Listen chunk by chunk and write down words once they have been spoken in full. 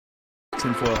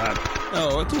tinfoil hat.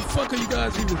 Oh, what the fuck are you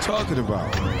guys even talking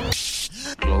about?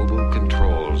 Global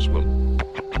controls will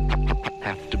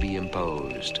have to be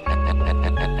imposed,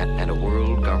 and a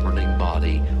world governing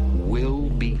body will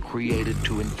be created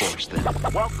to enforce them.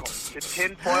 Welcome to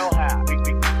Tinfoil Hat.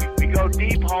 We go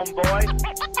deep, homeboy.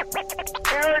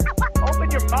 Aaron, open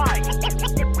your mind.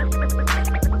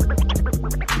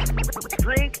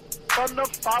 Drink from the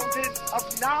fountain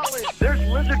of knowledge. There's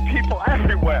lizard people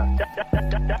everywhere.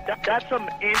 That's some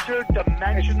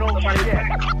interdimensional shit.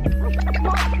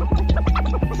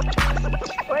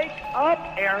 Wake up,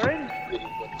 Aaron.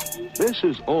 This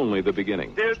is only the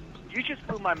beginning. Dude, you just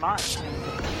blew my mind.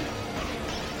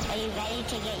 Are you ready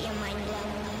to get your mind blown?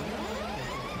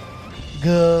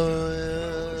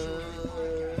 Good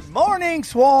morning,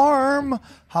 Swarm.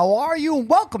 How are you?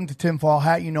 Welcome to Tinfoil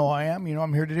Hat. You know I am. You know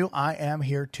I'm here to do. I am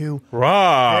here to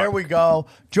rock. There we go.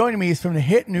 Joining me is from the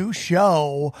hit new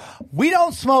show, We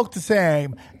Don't Smoke the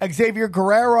Same, Xavier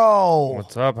Guerrero.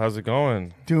 What's up? How's it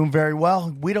going? Doing very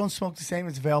well. We Don't Smoke the Same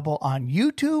is available on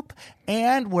YouTube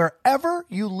and wherever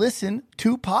you listen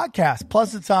to podcasts.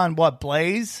 Plus, it's on what,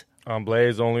 Blaze? On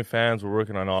Blaze, OnlyFans. We're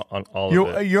working on all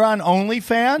of it. You're on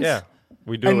OnlyFans? Yeah,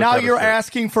 we do. And now you're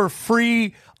asking for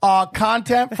free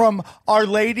content from our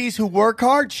ladies who work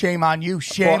hard? Shame on you.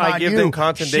 Shame on you. I give them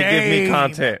content. Shame. They give me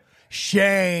content.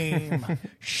 Shame.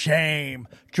 Shame.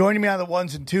 Joining me on the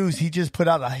ones and twos, he just put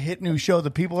out a hit new show. The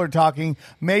people are talking.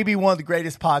 Maybe one of the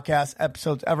greatest podcast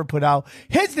episodes ever put out.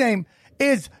 His name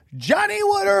is Johnny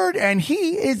Woodard, and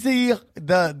he is the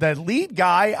lead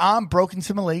guy on Broken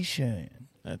Simulation.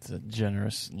 That's a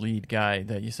generous lead guy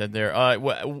that you said there.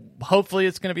 Hopefully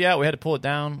it's going to be out. We had to pull it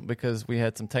down because we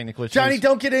had some technical issues. Johnny,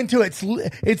 don't get into it.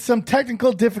 It's some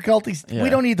technical difficulties. Yeah.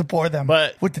 We don't need to bore them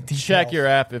with the details. Check your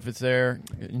app if it's there.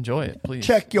 Enjoy it, please.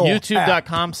 Check your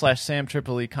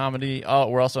YouTube.com/SamTripleE Comedy.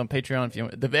 We're also on Patreon. If you,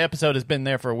 the episode has been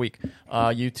there for a week.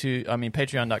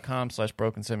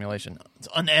 Patreon.com/Broken Simulation. It's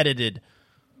unedited.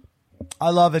 I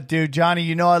love it, dude. Johnny,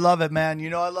 you know I love it, man. You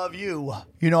know I love you.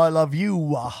 You know I love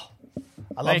you.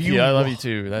 I love you. I love you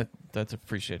too. That's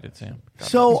appreciated, Sam.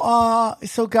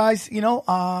 So guys, you know,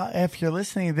 if you're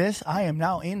listening to this, I am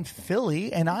now in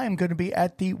Philly, and I am going to be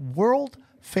at the world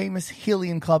famous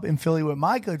Helium Club in Philly with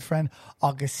my good friend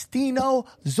Augustino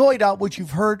Zoida, which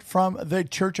you've heard from the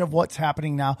Church of What's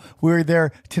Happening Now. We're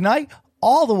there tonight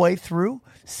all the way through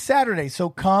Saturday. So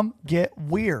come get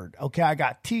weird. Okay, I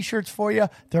got t-shirts for you.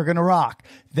 They're going to rock.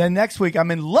 Then next week,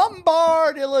 I'm in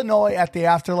Lombard, Illinois at the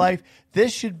Afterlife.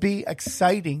 This should be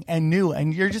exciting and new.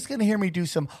 And you're just going to hear me do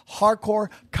some hardcore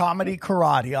comedy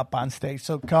karate up on stage.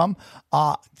 So come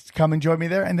and join me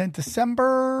there. And then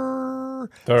December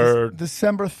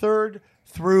 3rd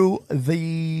through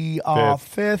the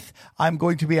 5th, I'm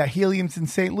going to be at Helium's in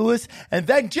St. Louis. And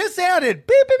then just added,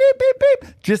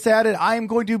 I am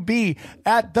going to be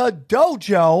at the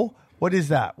Dojo. What is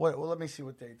that? Well, let me see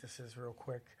what date this is real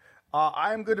quick.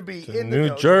 I am going to be in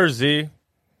New Jersey.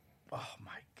 Oh,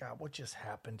 my God. What just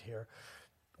happened here?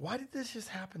 Why did this just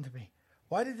happen to me?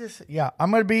 Yeah,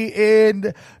 I'm going to be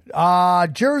in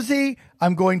Jersey.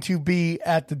 I'm going to be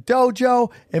at the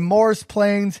Dojo in Morris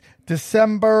Plains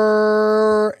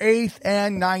December 8th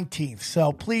and 19th.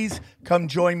 So please come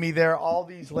join me there. All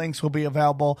these links will be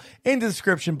available in the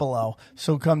description below.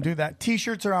 So come do that.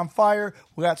 T-shirts are on fire.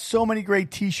 We got so many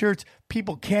great T-shirts.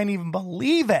 People can't even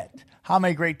believe it, how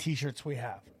many great T-shirts we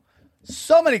have.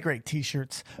 So many great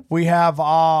T-shirts. We have...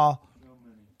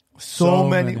 So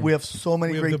many. We have so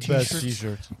many great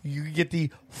T-shirts. You get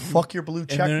the "fuck your blue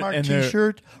checkmark"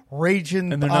 T-shirt,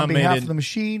 raging on behalf of the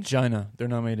machine. China. They're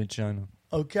not made in China.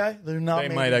 Okay, they're not. They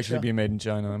might actually be made in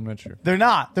China. I'm not sure. They're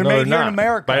not. They're made here in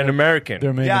America by an American.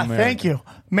 They're made in America. Thank you.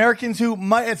 Americans who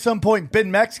might at some point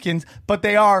been Mexicans, but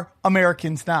they are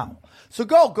Americans now. So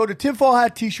go to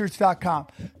tinfoilhattshirts.com,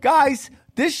 guys.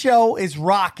 This show is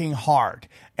rocking hard,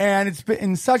 and it's been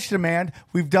in such demand.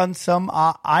 We've done some.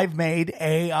 I've made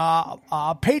a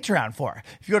Patreon for it.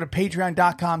 If you go to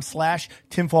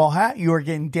patreon.com/tinfoilhat, you are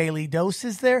getting daily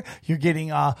doses there. You're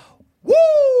getting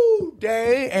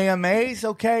day AMAs.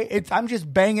 Okay, I'm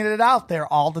just banging it out there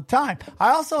all the time.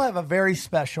 I also have a very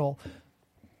special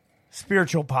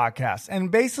spiritual podcast,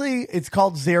 and basically it's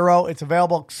called Zero. It's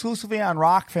available exclusively on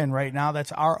Rockfin right now.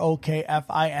 That's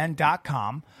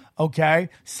ROKFIN.com. Okay,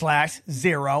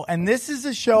 /0. And this is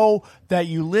a show that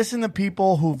you listen to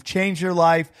people who've changed their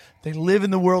life. They live in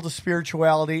the world of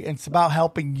spirituality, and it's about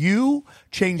helping you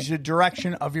change the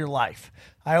direction of your life.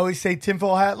 I always say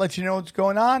tinfoil hat lets you know what's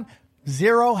going on.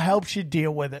 Zero helps you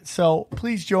deal with it. So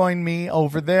please join me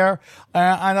over there.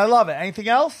 And I love it. Anything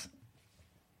else?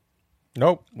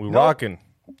 Nope. We're rocking.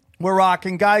 We're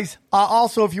rocking, guys.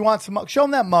 Also, if you want some mugs, show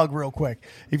them that mug real quick.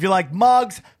 If you like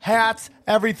mugs, hats,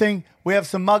 everything, we have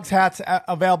some mugs, hats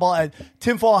available at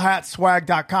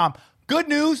tinfoilhatswag.com. Good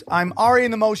news, I'm already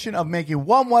in the motion of making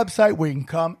one website where you can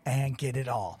come and get it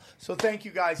all. So thank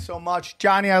you guys so much.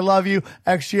 Johnny, I love you.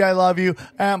 XG, I love you.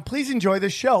 Please enjoy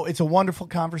this show. It's a wonderful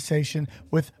conversation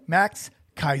with Max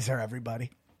Keiser,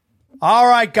 everybody. All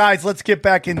right, guys, let's get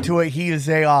back into it. He is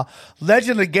a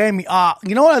legend of the game. You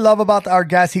know what I love about our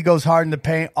guest? He goes hard in the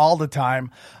paint all the time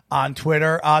on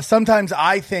Twitter. Sometimes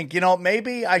I think,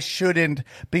 maybe I shouldn't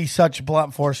be such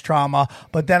blunt force trauma,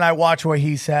 but then I watch what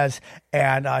he says,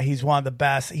 and he's one of the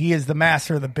best. He is the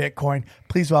master of the Bitcoin.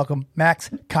 Please welcome Max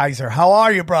Keiser. How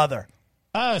are you, brother?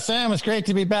 Oh, Sam, it's great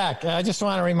to be back. I just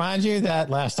want to remind you that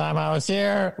last time I was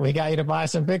here, we got you to buy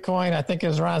some Bitcoin. I think it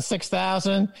was around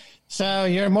 6,000. So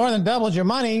you're more than doubled your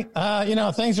money.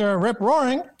 Things are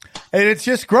rip-roaring. And it's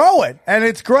just growing, and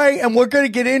it's great, and we're going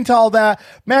to get into all that.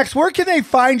 Max, where can they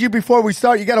find you before we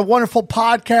start? You got a wonderful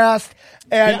podcast,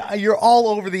 and you're all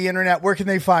over the internet. Where can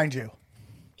they find you?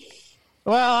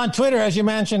 Well, on Twitter, as you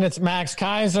mentioned, it's Max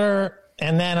Keiser.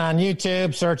 And then on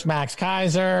YouTube, search Max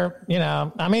Keiser.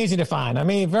 I'm easy to find.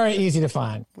 Very easy to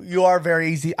find. You are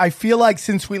very easy. I feel like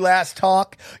since we last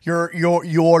talked,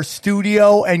 your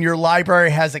studio and your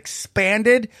library has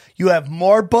expanded. You have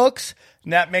more books,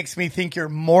 and that makes me think you're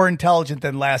more intelligent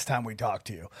than last time we talked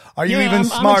to you. Are you even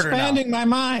smarter now? I'm expanding my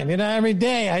mind. Every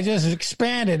day I just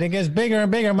expand it. It gets bigger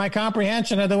and bigger. My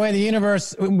comprehension of the way the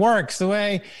universe works, the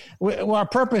way our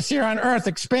purpose here on Earth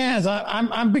expands.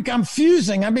 I'm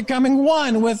fusing. I'm becoming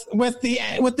one with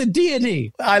the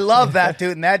deity. I love that,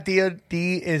 dude. And that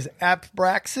deity is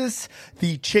Abraxas,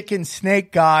 the chicken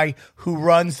snake guy who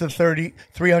runs the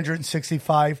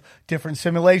 365 different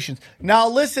simulations. Now,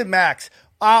 listen, Max.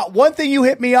 One thing you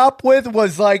hit me up with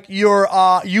was like you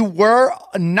were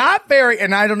not very,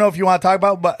 and I don't know if you want to talk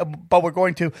about, but we're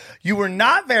going to. You were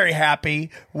not very happy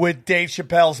with Dave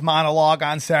Chappelle's monologue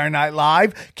on Saturday Night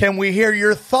Live. Can we hear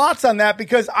your thoughts on that?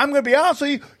 Because I'm going to be honest with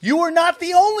you, you were not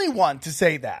the only one to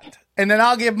say that. And then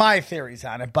I'll give my theories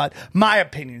on it, but my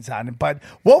opinions on it. But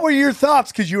what were your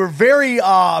thoughts? Because you were very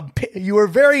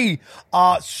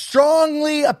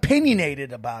strongly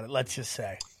opinionated about it. Let's just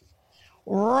say.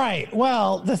 Right.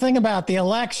 Well, the thing about the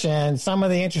election, some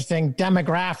of the interesting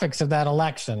demographics of that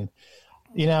election,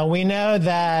 we know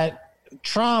that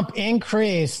Trump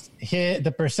increased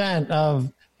the percent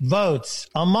of votes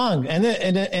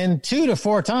and 2 to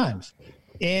 4 times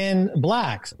in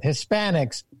blacks,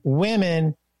 Hispanics,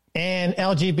 women, and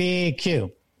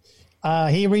LGBTQ.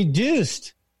 He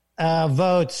reduced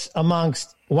votes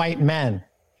amongst white men.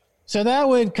 So that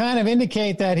would kind of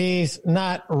indicate that he's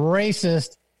not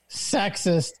racist,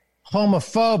 sexist,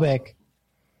 homophobic,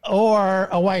 or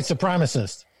a white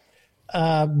supremacist,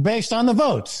 based on the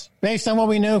votes, based on what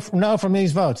we know from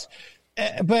these votes.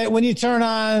 But when you turn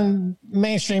on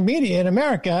mainstream media in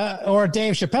America or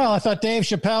Dave Chappelle, I thought Dave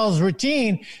Chappelle's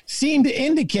routine seemed to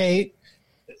indicate,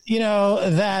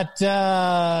 that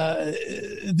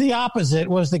the opposite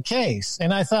was the case.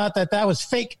 And I thought that was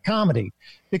fake comedy,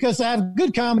 because to have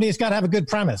good comedy, it's got to have a good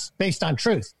premise based on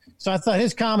truth. So I thought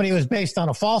his comedy was based on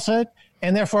a falsehood,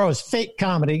 and therefore it was fake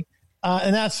comedy.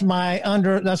 And that's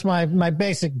my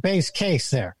basic base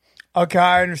case there. Okay,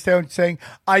 I understand what you're saying.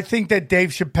 I think that Dave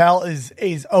Chappelle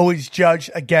is always judged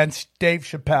against Dave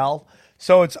Chappelle.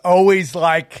 So it's always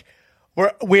like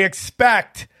we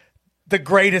expect the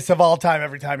greatest of all time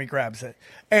every time he grabs it.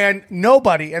 And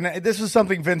nobody, and this was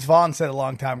something Vince Vaughn said a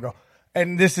long time ago,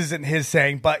 and this isn't his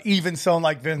saying, but even someone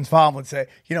like Vince Vaughn would say,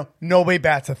 nobody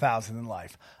bats 1,000 in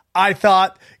life. I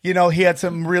thought, he had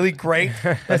some really great.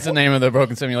 That's the name of the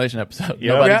Broken Simulation episode.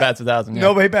 Nobody bats 1,000. Yeah.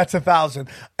 Nobody bats 1,000.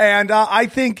 And I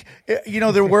think,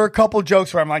 there were a couple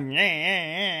jokes where I'm like,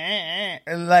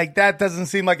 and like that doesn't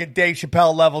seem like a Dave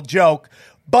Chappelle level joke.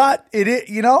 But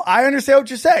I understand what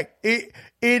you're saying.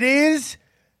 It's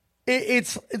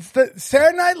the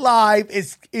Saturday Night Live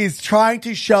is trying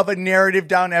to shove a narrative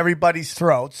down everybody's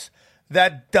throats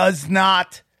that does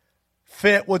not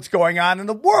fit what's going on in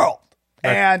the world.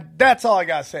 And that's all I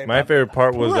got to say. My favorite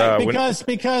part was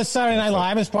because Saturday Night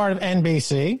Live is part of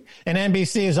NBC, and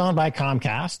NBC is owned by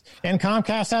Comcast, and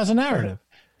Comcast has a narrative.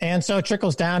 And so it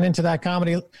trickles down into that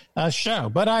comedy show.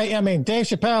 But I mean, Dave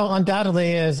Chappelle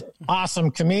undoubtedly is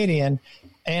awesome comedian.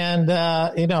 And,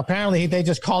 apparently they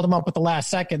just called him up at the last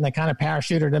second and they kind of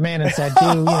parachuted him in and said,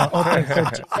 opening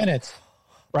 13 minutes.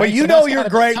 Right? But you're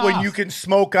great when you can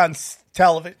smoke on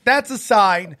television. That's a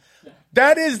sign.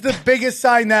 That is the biggest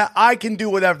sign that I can do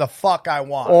whatever the fuck I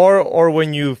want. Or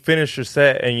when you finish your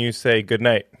set and you say good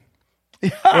night.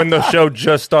 when the show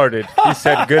just started. He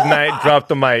said good night, dropped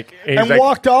the mic, And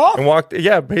walked off? And walked.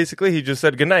 Yeah, basically, he just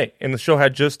said good night, and the show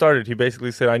had just started. He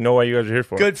basically said, "I know why you guys are here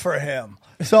for." Good for him.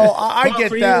 So I Well, get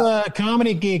for that. you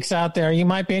comedy geeks out there, you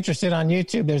might be interested on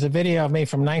YouTube. There's a video of me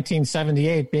from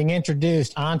 1978 being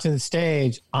introduced onto the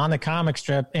stage on the comic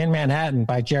strip in Manhattan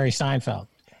by Jerry Seinfeld.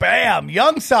 Bam,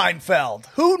 young Seinfeld.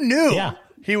 Who knew Yeah.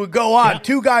 he would go on? Yeah.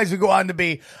 Two guys would go on to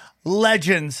be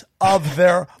legends of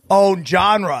their own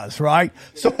genres, right?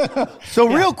 So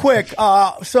real quick,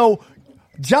 so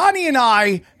Johnny and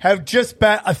I have just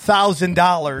bet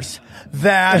 $1,000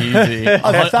 that Easy.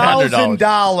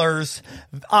 $1,000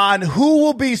 on who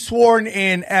will be sworn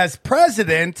in as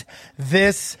president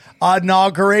this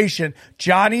inauguration.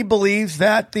 Johnny believes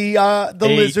that the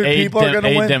lizard people are going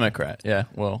to win. A Democrat, yeah.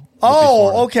 Well.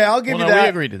 Oh, okay. I'll give well, you no, that. we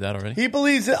agreed to that already. He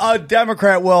believes a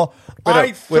Democrat will. Wait I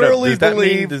up. thoroughly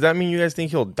believe Does that mean you guys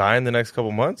think he'll die in the next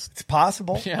couple months? it's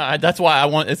possible. Yeah, that's why I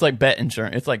want. It's like bet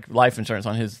insurance. It's like life insurance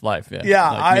on his life. Yeah,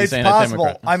 Yeah, like me it's saying a possible.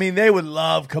 Democrat. I mean, they would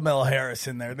love Kamala Harris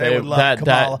in there. They would love that-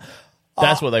 Kamala.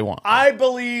 That's what they want. I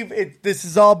believe this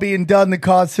is all being done to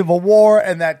cause civil war,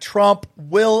 and that Trump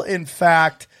will, in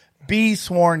fact, be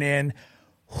sworn in.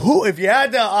 Who, if you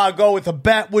had to go with a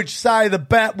bet, which side of the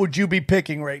bet would you be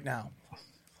picking right now?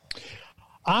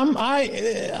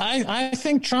 I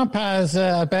think Trump has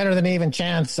a better than even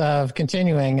chance of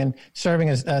continuing and serving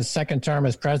a second term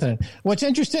as president. What's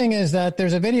interesting is that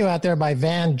there's a video out there by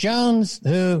Van Jones,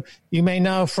 who you may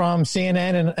know from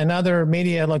CNN and other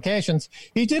media locations.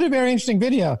 He did a very interesting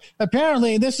video.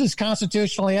 Apparently, this is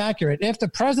constitutionally accurate. If the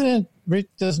president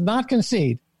does not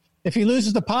concede, if he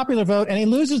loses the popular vote and he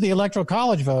loses the electoral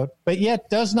college vote, but yet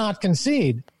does not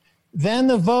concede, then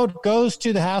the vote goes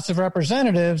to the House of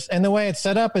Representatives, and the way it's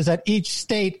set up is that each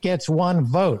state gets one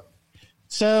vote.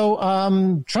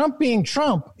 So Trump being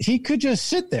Trump, he could just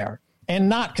sit there and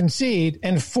not concede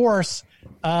and force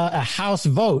a House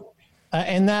vote,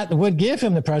 and that would give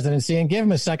him the presidency and give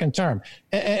him a second term.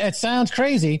 It sounds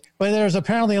crazy, but there's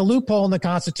apparently a loophole in the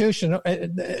Constitution.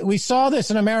 We saw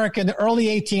this in America in the early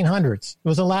 1800s. It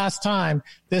was the last time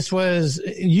this was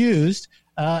used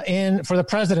for the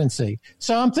presidency.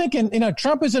 So I'm thinking,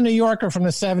 Trump is a New Yorker from the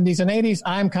 70s and 80s.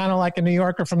 I'm kind of like a New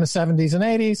Yorker from the 70s and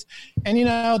 80s. And,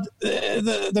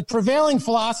 the prevailing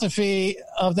philosophy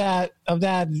of that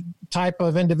type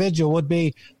of individual would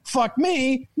be, fuck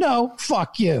me, no,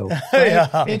 fuck you. Right?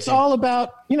 Yeah. It's all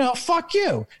about, fuck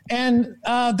you. And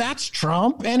that's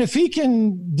Trump. And if he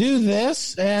can do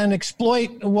this and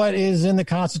exploit what is in the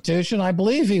Constitution, I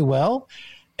believe he will.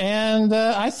 And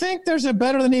I think there's a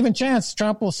better than even chance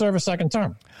Trump will serve a second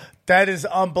term. That is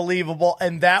unbelievable.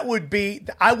 And that would be,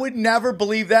 I would never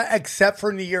believe that except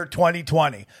for in the year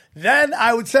 2020. Then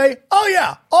I would say, oh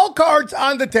yeah, all cards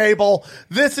on the table.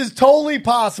 This is totally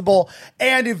possible.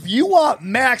 And if you want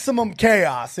maximum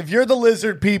chaos, if you're the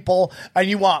lizard people and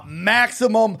you want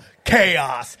maximum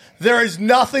chaos, there is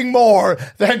nothing more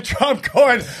than Trump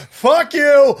going, fuck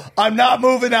you, I'm not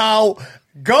moving out.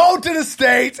 Go to the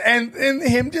States and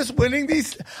him just winning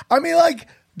these. I mean,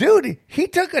 dude, he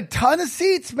took a ton of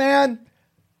seats, man.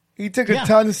 He took a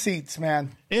ton of seats,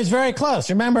 man. It was very close.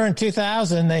 Remember in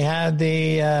 2000, they had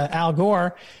the Al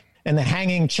Gore and the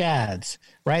hanging Chads,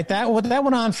 right? That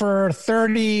went on for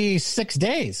 36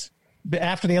 days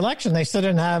after the election. They still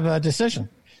didn't have a decision.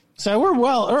 So we're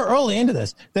early into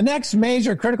this. The next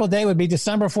major critical day would be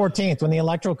December 14th when the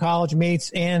Electoral College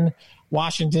meets in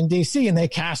Washington, D.C., and they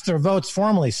cast their votes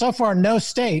formally. So far, no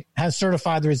state has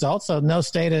certified the results, so no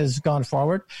state has gone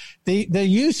forward. The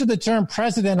use of the term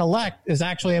president-elect is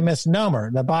actually a misnomer.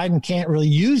 The Biden can't really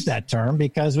use that term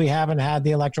because we haven't had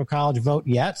the Electoral College vote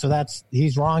yet, so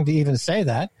he's wrong to even say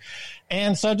that.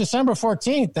 And so December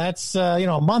 14th, that's a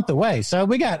month away. So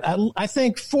we got, I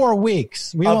think, 4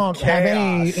 weeks. We won't have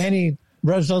any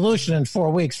resolution in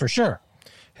 4 weeks for sure.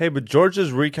 Hey, but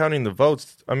Georgia's recounting the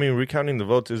votes. I mean, recounting the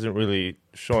votes isn't really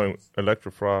showing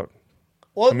electoral fraud.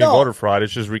 Well, voter fraud.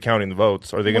 It's just recounting the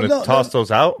votes. Are they going to toss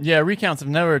those out? Yeah, recounts have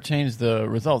never changed the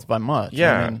results by much.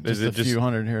 Yeah. I mean, just a few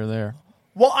hundred here or there.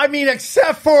 Well, I mean,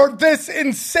 except for this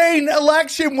insane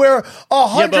election where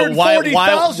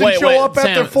 140,000 show up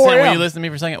after 4 Sam, will a.m. you listen to me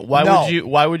for a second?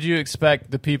 Why would you expect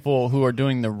the people who are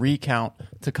doing the recount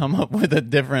to come up with a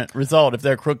different result if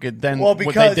they're crooked than what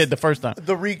they did the first time?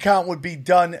 The recount would be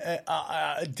done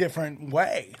a different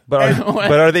way. But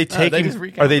are they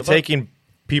taking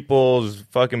people's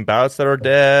fucking ballots that are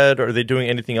dead? Or are they doing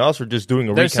anything else, or just doing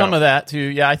a recount? There's some of that too.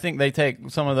 Yeah, I think they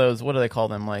take some of those. What do they call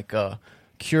them? Like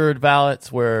cured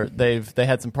ballots, where they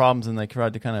had some problems and they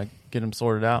tried to kind of get them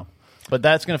sorted out. But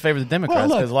that's going to favor the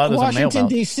Democrats because a lot of those are mail ballots.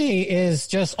 Washington, D.C. is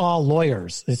just all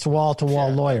lawyers. It's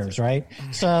wall-to-wall lawyers, right?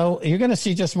 So you're going to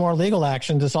see just more legal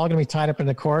action. It's all going to be tied up in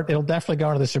the court. It'll definitely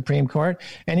go to the Supreme Court.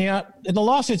 And the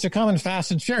lawsuits are coming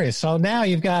fast and furious. So now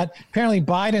you've got, apparently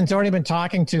Biden's already been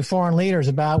talking to foreign leaders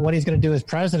about what he's going to do as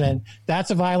president.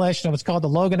 That's a violation of what's called the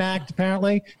Logan Act,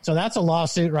 apparently. So that's a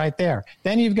lawsuit right there.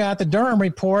 Then you've got the Durham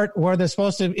report where they're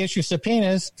supposed to issue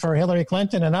subpoenas for Hillary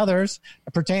Clinton and others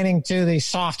pertaining to the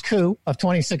soft coup of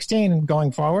 2016 and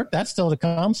going forward. That's still to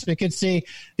come. So we could see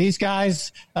these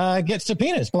guys get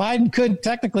subpoenas. Biden could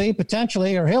technically,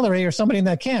 potentially, or Hillary or somebody in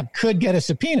that camp could get a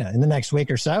subpoena in the next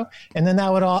week or so. And then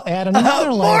that would all add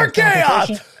another layer more of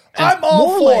chaos. I'm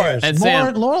all for it. And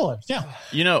Sam, lawyers. Yeah.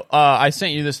 You know, I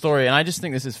sent you this story, and I just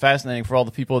think this is fascinating for all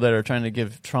the people that are trying to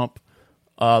give Trump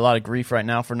a lot of grief right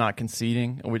now for not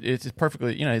conceding. It's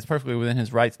perfectly, it's perfectly within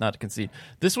his rights not to concede.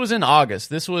 This was in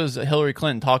August. This was Hillary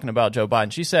Clinton talking about Joe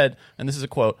Biden. She said, and this is a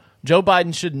quote, "Joe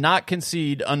Biden should not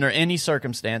concede under any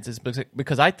circumstances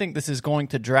because I think this is going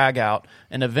to drag out,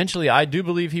 and eventually I do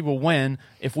believe he will win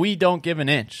if we don't give an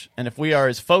inch and if we are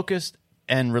as focused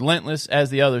and relentless as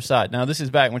the other side." Now, this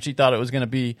is back when she thought it was going to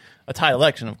be a tight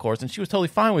election, of course, and she was totally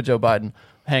fine with Joe Biden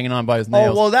hanging on by his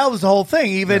nails. Oh, well, that was the whole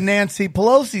thing. Even Nancy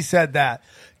Pelosi said that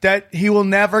he will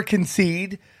never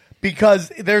concede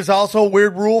because there's also a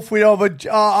weird rule. If we don't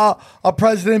have a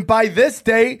president by this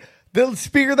date, the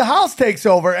Speaker of the House takes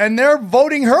over, and they're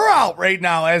voting her out right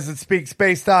now as it speaks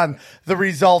based on the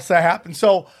results that happen.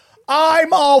 So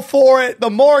I'm all for it.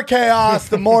 The more chaos,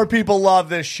 the more people love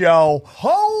this show.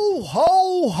 Ho,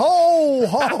 ho, ho,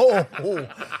 ho.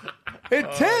 It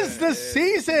is the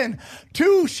season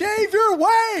to shave your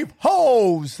wave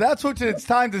hose. That's what it's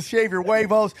time to shave your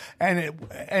wave hose. And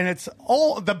it's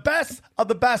all the best of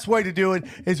the best way to do it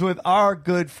is with our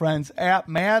good friends at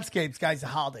Manscaped. Guys, the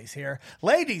holidays here.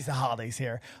 Ladies, the holidays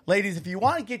here. Ladies, if you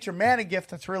want to get your man a gift,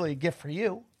 that's really a gift for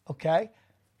you, okay?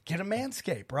 Get a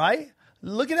Manscaped, right?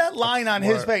 Look at that line on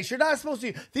his face. You're not supposed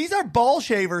to. These are ball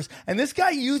shavers, and this guy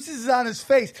uses it on his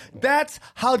face. That's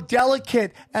how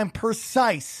delicate and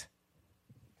precise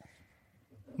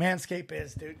Manscaped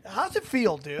is, dude. How's it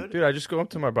feel, dude? Dude, I just go up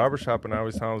to my barbershop and I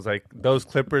always tell him, like, those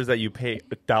clippers that you pay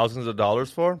thousands of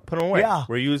dollars for, put them away. Yeah.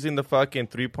 We're using the fucking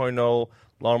 3.0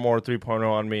 lawnmower 3.0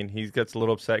 on me, and he gets a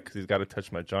little upset because he's got to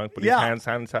touch my junk, but he hand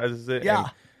sanitizes it. Yeah.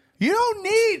 You don't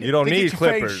need to get your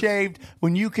clippers. Face shaved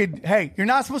when you could. Hey, you're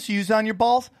not supposed to use it on your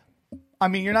balls. I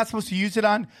mean, you're not supposed to use it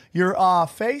on your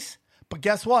face. But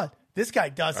guess what? This guy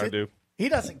does it. I do. He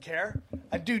doesn't care.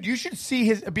 Dude, you should see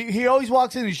his. He always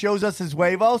walks in and shows us his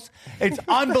huevos. It's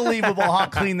unbelievable how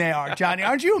clean they are, Johnny.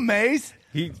 Aren't you amazed?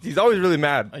 He's always really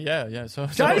mad. Yeah.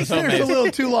 Johnny's there's a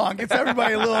little too long. Gets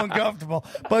everybody a little uncomfortable,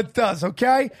 but it does.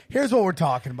 Okay, here's what we're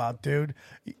talking about, dude.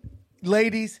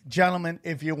 Ladies, gentlemen,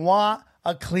 if you want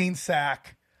a clean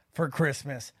sack for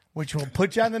Christmas, which will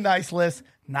put you on the nice list,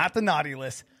 not the naughty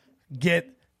list, get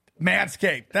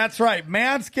Manscaped. That's right,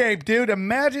 Manscaped, dude.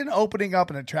 Imagine opening up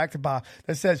an attractive box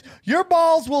that says your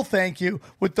balls will thank you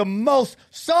with the most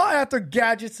sought-after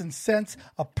gadgets and scents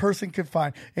a person could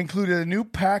find. Included in a new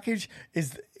package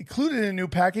is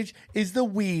the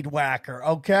Weed Whacker.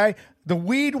 Okay, the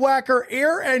Weed Whacker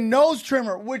ear and nose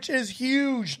trimmer, which is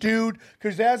huge, dude.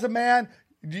 Because as a man,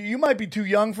 you might be too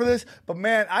young for this, but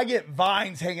man, I get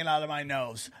vines hanging out of my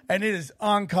nose, and it is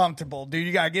uncomfortable, dude.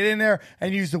 You got to get in there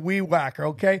and use the Weed Whacker,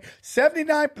 okay?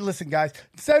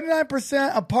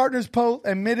 79% of partners poll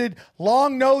admitted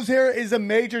long nose hair is a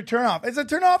major turnoff. It's a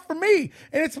turnoff for me,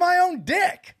 and it's my own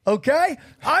dick, okay?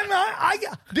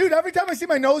 Dude, every time I see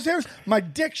my nose hairs, my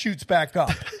dick shoots back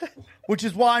up. Which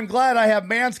is why I'm glad I have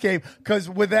Manscaped, because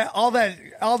with that all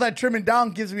that trimming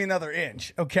down gives me another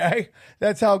inch, okay?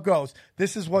 That's how it goes.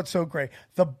 This is what's so great.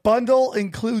 The bundle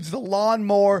includes the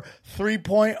Lawnmower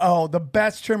 3.0, the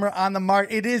best trimmer on the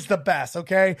market. It is the best,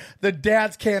 okay? The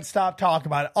dads can't stop talking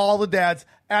about it. All the dads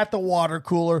at the water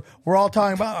cooler. We're all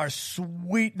talking about our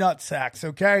sweet nut sacks,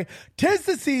 okay? 'Tis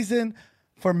the season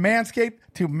for Manscaped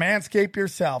to manscape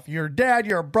yourself. You're a dad,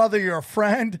 you're a brother, you're a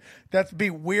friend. That'd be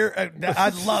weird.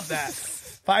 I'd love that.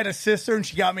 If I had a sister and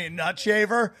she got me a nut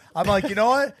shaver, I'm like, you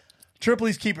know what?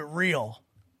 Tripley's keep it real.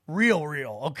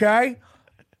 Real, okay?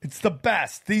 It's the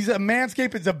best.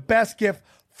 Manscaped is the best gift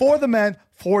for the men,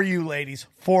 for you ladies,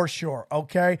 for sure,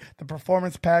 okay? The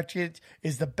performance package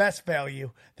is the best value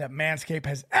that Manscaped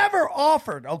has ever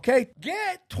offered, okay?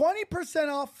 Get 20%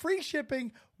 off free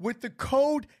shipping with the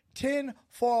code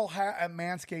tinfoil hat at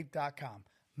manscaped.com.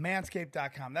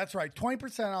 Manscaped.com. That's right.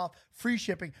 20% off free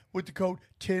shipping with the code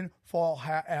tinfoil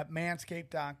hat at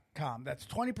manscaped.com. That's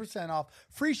 20% off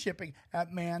free shipping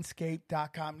at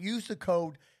manscaped.com. Use the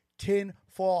code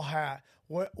tinfoil hat.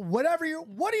 what are you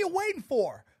waiting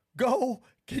for? Go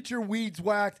get your weeds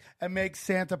whacked and make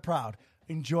Santa proud.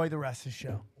 Enjoy the rest of the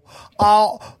show.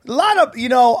 A lot of,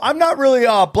 I'm not really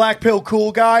a black pill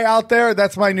cool guy out there.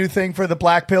 That's my new thing for the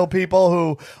black pill people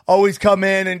who always come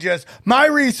in and just, my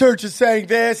research is saying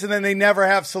this, and then they never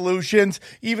have solutions,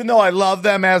 even though I love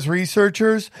them as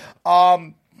researchers.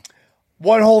 One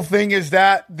whole thing is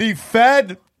that the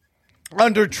Fed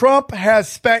under Trump has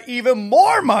spent even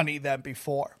more money than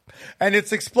before, and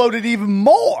it's exploded even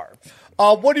more.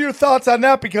 What are your thoughts on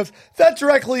that? Because that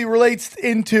directly relates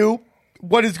into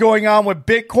what is going on with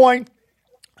Bitcoin.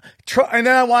 And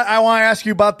then I want to ask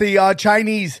you about the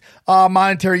Chinese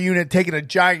monetary unit taking a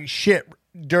giant shit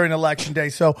during Election Day.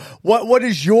 So what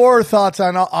is your thoughts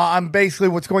on basically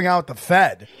what's going on with the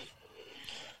Fed?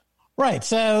 Right.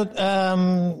 So,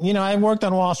 I worked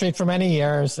on Wall Street for many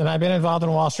years, and I've been involved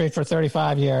in Wall Street for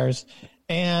 35 years.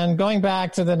 And going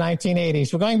back to the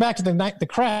 1980s, we're going back to the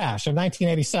crash of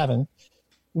 1987.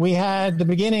 We had the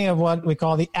beginning of what we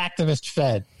call the activist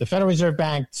Fed. The Federal Reserve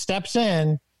Bank steps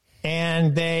in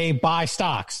and they buy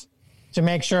stocks to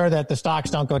make sure that the stocks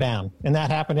don't go down. And that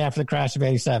happened after the crash of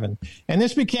 87. And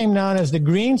this became known as the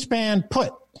Greenspan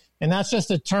put. And that's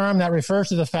just a term that refers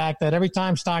to the fact that every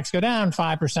time stocks go down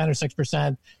 5% or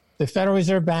 6%, the Federal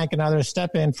Reserve Bank and others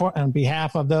step in on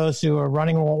behalf of those who are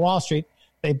running Wall Street.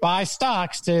 They buy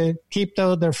stocks to keep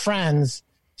their friends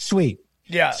sweet.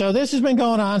 Yeah. So this has been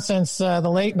going on since the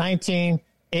late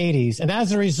 1980s. And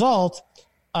as a result,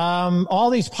 all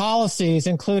these policies,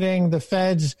 including the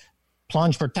Fed's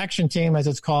plunge protection team, as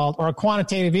it's called, or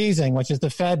quantitative easing, which is the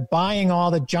Fed buying all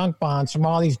the junk bonds from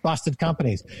all these busted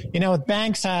companies.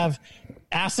 Banks have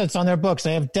assets on their books.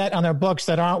 They have debt on their books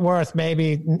that aren't worth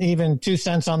maybe even 2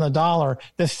 cents on the dollar.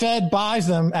 The Fed buys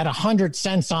them at 100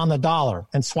 cents on the dollar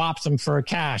and swaps them for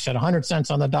cash at 100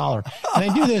 cents on the dollar. And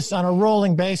they do this on a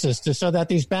rolling basis so that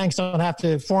these banks don't have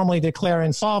to formally declare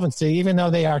insolvency, even though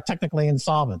they are technically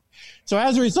insolvent. So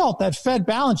as a result, that Fed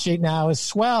balance sheet now is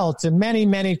swelled to many,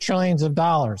 many trillions of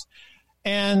dollars.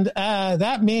 And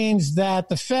that means that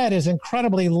the Fed is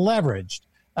incredibly leveraged.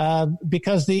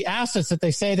 Because the assets that they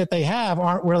say that they have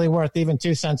aren't really worth even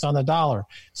 2 cents on the dollar.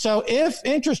 So if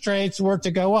interest rates were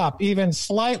to go up even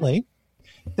slightly,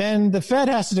 then the Fed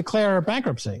has to declare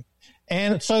bankruptcy.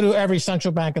 And so do every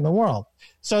central bank in the world.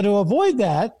 So to avoid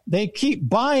that, they keep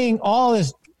buying all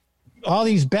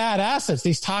these bad assets,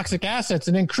 these toxic assets,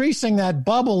 and increasing that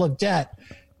bubble of debt,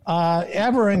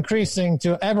 ever increasing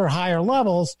to ever higher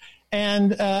levels.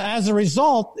 And as a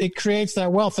result, it creates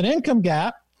that wealth and income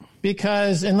gap.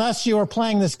 Because unless you are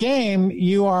playing this game,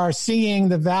 you are seeing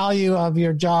the value of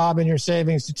your job and your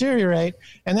savings deteriorate,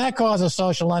 and that causes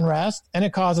social unrest, and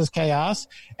it causes chaos.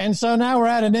 And so now we're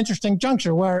at an interesting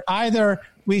juncture where either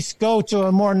we go to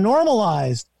a more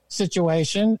normalized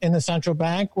situation in the central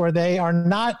bank where they are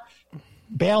not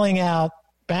bailing out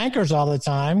bankers all the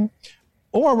time,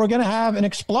 or we're going to have an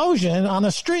explosion on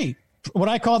the street, what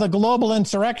I call the global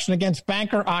insurrection against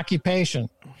banker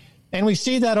occupation. And we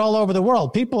see that all over the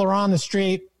world. People are on the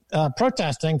street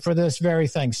protesting for this very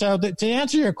thing. So to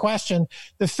answer your question,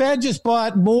 the Fed just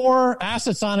bought more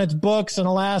assets on its books in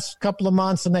the last couple of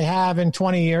months than they have in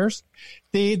 20 years.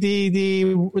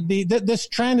 This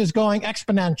trend is going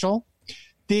exponential.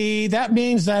 That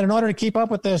means that in order to keep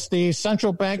up with this, the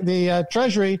central bank, the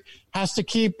Treasury, has to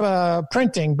keep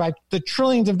printing by the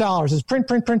trillions of dollars. It's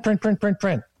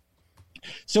print.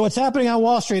 So what's happening on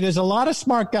Wall Street is a lot of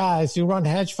smart guys who run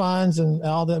hedge funds and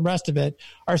all the rest of it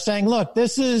are saying, look,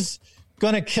 this is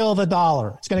going to kill the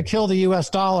dollar. It's going to kill the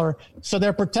U.S. dollar. So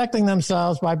they're protecting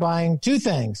themselves by buying two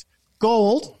things: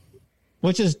 gold,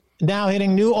 which is now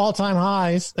hitting new all-time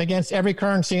highs against every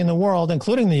currency in the world,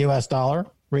 including the U.S. dollar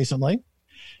recently.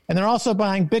 And they're also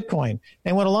buying Bitcoin.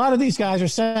 And what a lot of these guys are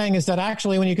saying is that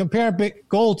actually when you compare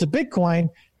gold to Bitcoin,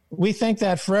 we think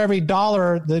that for every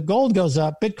dollar the gold goes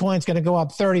up, Bitcoin's going to go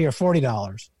up $30 or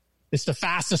 $40. It's the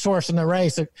fastest horse in the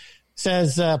race,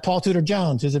 says Paul Tudor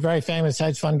Jones, who's a very famous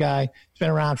hedge fund guy. He's been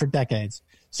around for decades.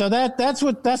 So that's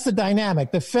the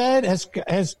dynamic. The Fed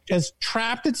has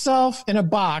trapped itself in a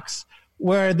box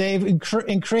where they've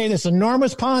created this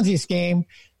enormous Ponzi scheme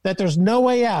that there's no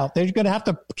way out. They're going to have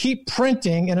to keep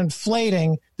printing and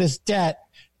inflating this debt.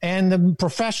 And the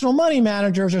professional money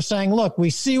managers are saying, look,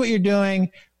 we see what you're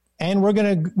doing, and we're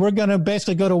gonna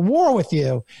basically go to war with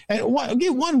you. And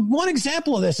one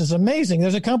example of this is amazing.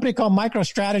 There's a company called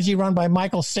MicroStrategy run by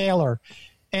Michael Saylor,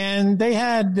 and they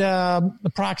had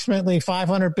approximately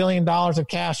 $500 billion of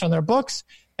cash on their books,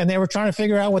 and they were trying to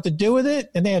figure out what to do with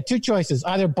it. And they had two choices: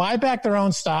 either buy back their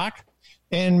own stock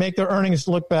and make their earnings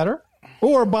look better,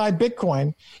 or buy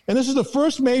Bitcoin. And this is the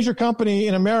first major company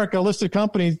in America, listed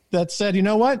company, that said, you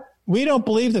know what? We don't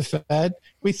believe the Fed.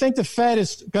 We think the Fed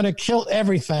is going to kill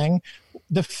everything.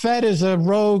 The Fed is a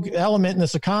rogue element in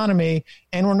this economy,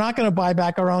 and we're not going to buy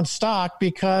back our own stock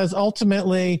because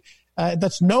ultimately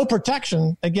that's no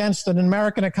protection against an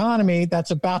American economy that's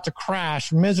about to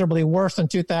crash miserably worse than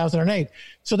 2008.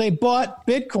 So they bought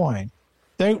Bitcoin.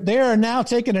 They are now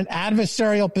taking an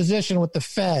adversarial position with the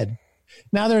Fed.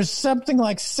 Now, there's something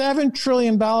like $7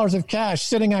 trillion of cash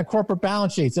sitting on corporate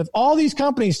balance sheets. If all these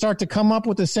companies start to come up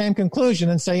with the same conclusion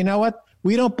and say, you know what,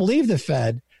 we don't believe the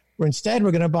Fed, instead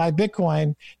we're going to buy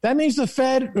Bitcoin, that means the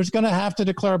Fed is going to have to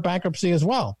declare bankruptcy as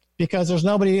well, because there's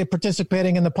nobody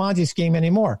participating in the Ponzi scheme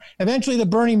anymore. Eventually, the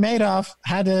Bernie Madoff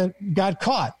got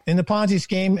caught in the Ponzi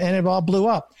scheme, and it all blew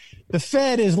up. The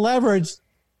Fed is leveraged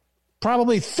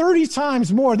probably 30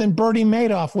 times more than Bernie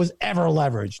Madoff was ever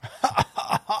leveraged.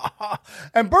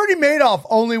 And Bernie Madoff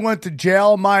only went to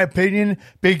jail, in my opinion,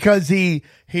 because he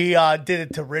did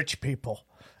it to rich people.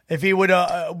 If he would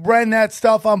have ran that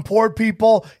stuff on poor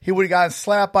people, he would have got a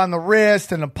slap on the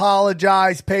wrist and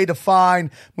apologized, paid a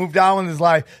fine, moved on with his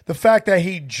life. The fact that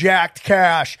he jacked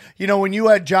cash, when you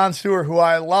had Jon Stewart, who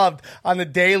I loved, on the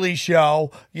Daily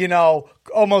Show,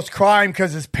 almost crying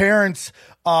because his parents'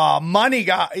 money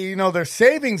got, their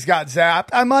savings got zapped.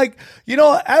 I'm like,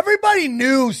 everybody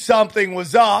knew something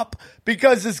was up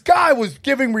because this guy was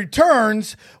giving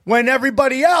returns when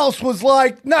everybody else was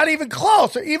like not even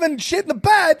close or even shit in the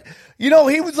bed. He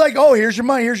was like, oh, here's your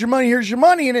money, here's your money, here's your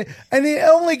money. And he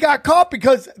only got caught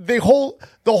because the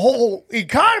whole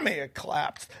economy had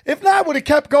collapsed. If not, would have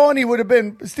kept going. He would have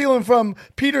been stealing from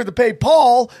Peter to pay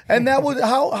Paul. And that was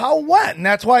how it went. And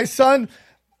that's why his son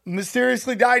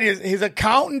mysteriously died. His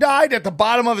accountant died at the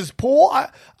bottom of his pool.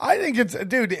 I think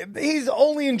he's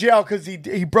only in jail because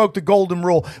he broke the golden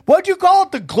rule. What'd you call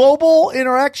it? The global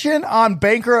interaction on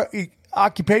banker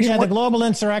occupation? Yeah, the global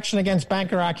insurrection against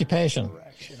banker occupation. Okay.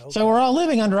 So we're all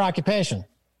living under occupation.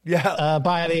 Yeah.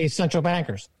 By the central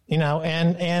bankers,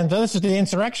 and this is the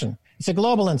insurrection. It's a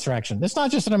global insurrection. It's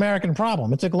not just an American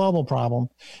problem. It's a global problem.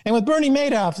 And with Bernie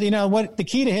Madoff, what the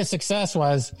key to his success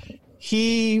was,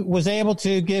 he was able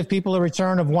to give people a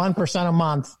return of 1% a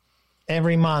month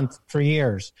every month for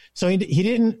years. So he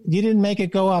didn't make it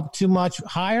go up too much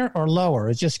higher or lower.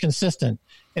 It's just consistent.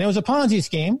 And it was a Ponzi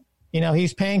scheme.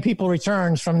 He's paying people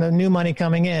returns from the new money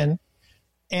coming in.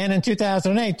 And in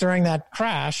 2008, during that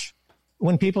crash,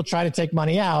 when people tried to take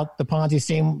money out, the Ponzi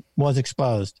scheme was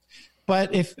exposed.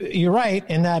 But if you're right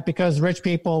in that, because rich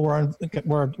people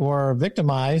were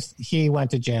victimized, he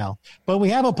went to jail. But we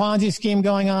have a Ponzi scheme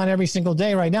going on every single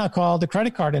day right now called the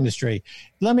credit card industry.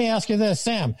 Let me ask you this,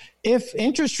 Sam. If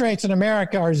interest rates in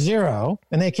America are zero,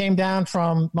 and they came down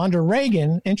from under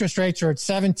Reagan, interest rates are at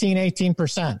 17,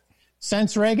 18%.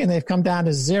 Since Reagan, they've come down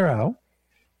to zero.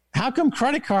 How come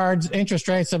credit cards interest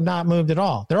rates have not moved at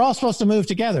all? They're all supposed to move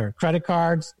together. Credit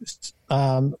cards,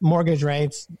 mortgage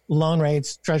rates, loan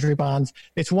rates, treasury bonds.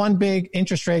 It's one big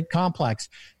interest rate complex.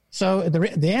 So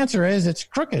the answer is it's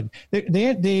crooked.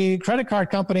 The credit card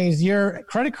companies, your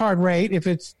credit card rate, if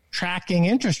it's tracking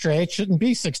interest rate, shouldn't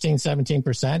be 16,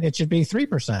 17%. It should be 3%,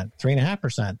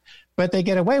 3.5%. But they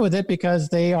get away with it because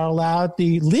they are allowed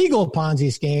the legal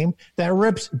Ponzi scheme that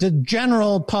rips the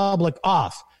general public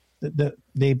off.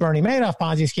 The Bernie Madoff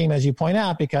Ponzi scheme, as you point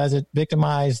out, because it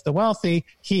victimized the wealthy,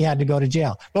 he had to go to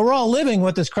jail. But we're all living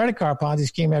with this credit card Ponzi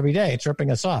scheme every day. It's ripping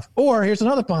us off. Or here's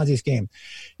another Ponzi scheme.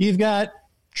 You've got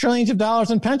trillions of dollars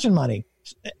in pension money.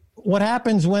 What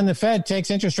happens when the Fed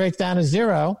takes interest rates down to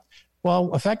zero?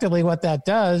 Well, effectively what that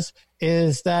does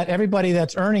is that everybody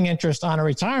that's earning interest on a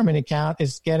retirement account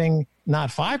is getting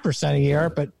not 5% a year,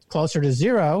 but closer to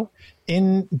zero,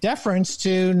 in deference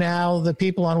to now the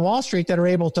people on Wall Street that are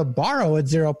able to borrow at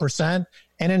 0%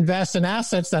 and invest in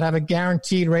assets that have a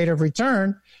guaranteed rate of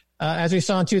return. As we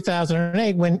saw in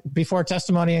 2008, when before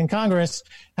testimony in Congress,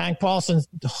 Hank Paulson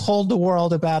told the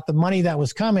world about the money that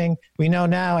was coming. We know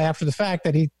now after the fact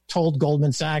that he told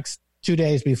Goldman Sachs 2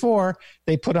 days before,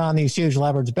 they put on these huge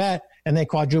leverage bet and they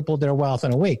quadrupled their wealth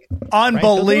in a week.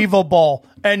 Unbelievable.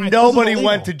 Right? And nobody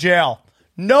went to jail.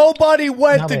 Nobody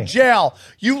went to jail.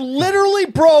 You literally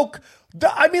broke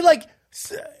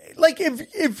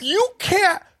if you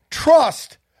can't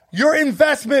trust your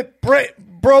investment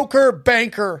broker,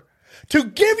 banker to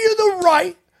give you the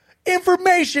right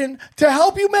information to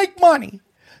help you make money,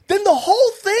 then the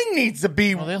whole thing needs to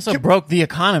be. Well, they also broke the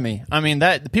economy. I mean,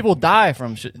 that people die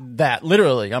from that,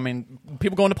 literally. I mean,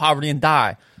 people go into poverty and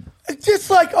die. It's just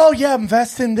like, oh, yeah,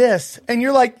 invest in this. And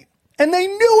you're like, and they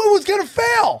knew it was going to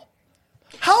fail.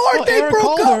 How are they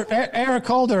broke up? Eric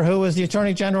Holder, who was the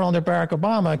Attorney General under Barack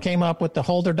Obama, came up with the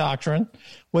Holder Doctrine,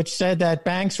 which said that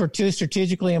banks were too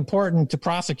strategically important to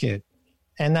prosecute,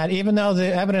 and that even though the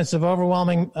evidence of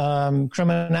overwhelming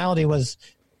criminality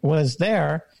was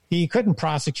there, he couldn't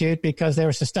prosecute because they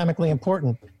were systemically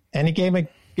important, and he gave a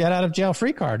get out of jail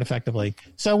free card effectively.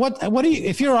 So what do you,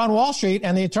 if you're on Wall Street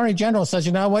and the Attorney General says,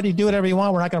 you know what, you do whatever you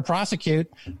want, we're not going to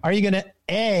prosecute, are you going to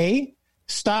A,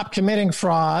 stop committing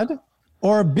fraud,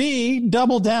 or B,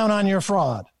 double down on your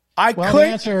fraud? The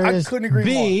answer is B.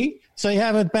 More. So you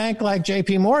have a bank like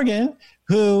JP Morgan,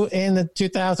 who in the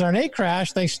 2008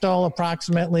 crash, they stole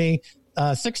approximately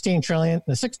 16 trillion.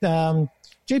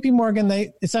 JP Morgan,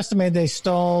 it's estimated they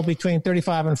stole between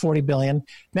 35 and 40 billion.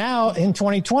 Now in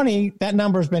 2020, that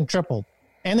number has been tripled.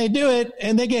 And they do it,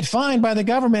 and they get fined by the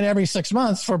government every 6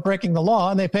 months for breaking the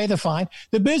law, and they pay the fine.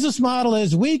 The business model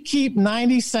is we keep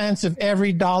 90 cents of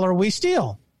every dollar we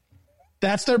steal.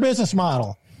 That's their business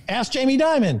model. Ask Jamie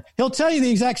Dimon. He'll tell you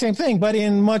the exact same thing, but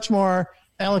in much more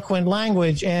eloquent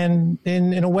language and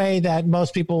in a way that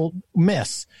most people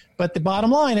miss. But the bottom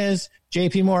line is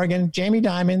JP Morgan, Jamie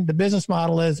Dimon, the business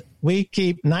model is we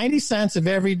keep 90 cents of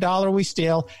every dollar we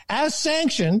steal as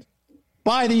sanctioned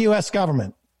by the U.S.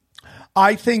 government.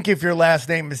 I think if your last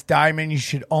name is Diamond, you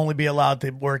should only be allowed to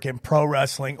work in pro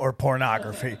wrestling or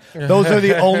pornography. Those are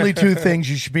the only two things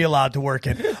you should be allowed to work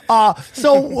in.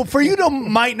 So for you to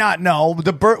might not know,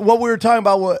 what we were talking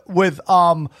about with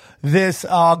this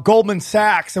Goldman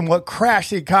Sachs and what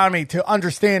crashed the economy, to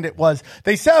understand it was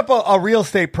they set up a real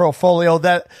estate portfolio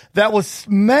that was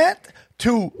meant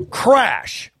to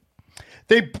crash.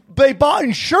 They bought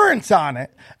insurance on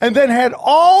it and then had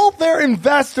all their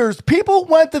investors, people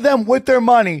went to them with their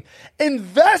money,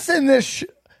 invest in this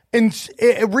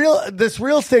real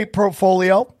estate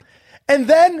portfolio, and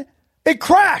then it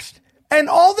crashed. And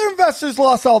all their investors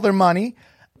lost all their money,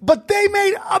 but they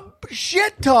made a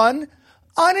shit ton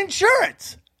on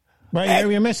insurance. But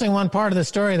you're missing one part of the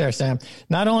story there, Sam.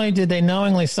 Not only did they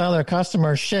knowingly sell their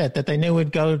customers shit that they knew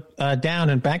would go down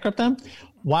and bankrupt them,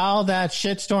 while that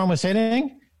shitstorm was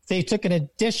hitting, they took an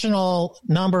additional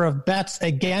number of bets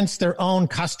against their own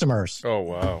customers. Oh,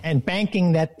 wow. And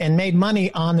banking that and made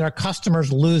money on their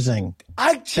customers losing.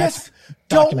 I just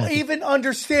don't even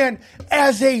understand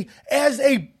as a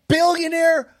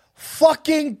billionaire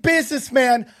fucking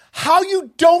businessman how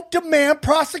you don't demand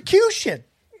prosecution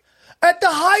at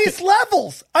the highest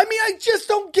levels. I mean, I just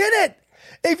don't get it.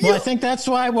 I think that's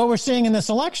why what we're seeing in this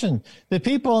election, the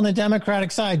people on the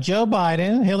Democratic side, Joe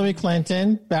Biden, Hillary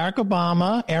Clinton, Barack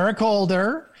Obama, Eric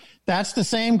Holder, that's the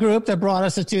same group that brought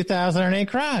us the 2008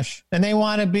 crash. And they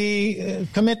want to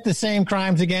commit the same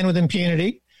crimes again with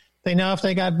impunity. They know if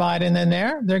they got Biden in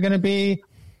there, they're going to be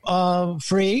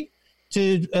free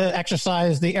to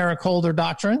exercise the Eric Holder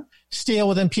doctrine, steal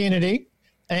with impunity,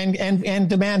 and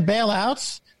demand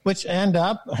bailouts, which end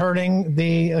up hurting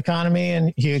the economy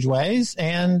in huge ways.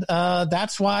 And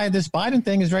that's why this Biden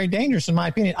thing is very dangerous, in my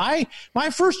opinion. My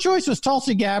first choice was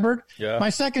Tulsi Gabbard. Yeah. My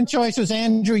second choice was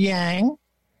Andrew Yang.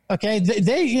 Okay,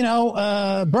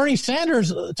 Bernie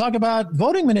Sanders, talk about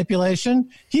voting manipulation.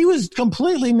 He was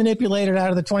completely manipulated out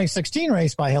of the 2016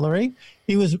 race by Hillary.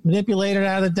 He was manipulated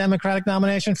out of the Democratic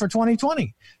nomination for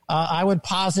 2020. I would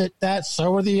posit that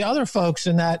so were the other folks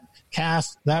in that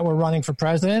cast that were running for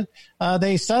president.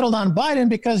 They settled on Biden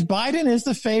because Biden is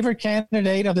the favorite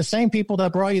candidate of the same people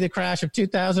that brought you the crash of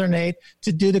 2008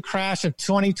 to do the crash of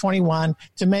 2021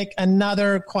 to make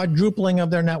another quadrupling of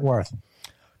their net worth.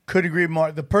 Could agree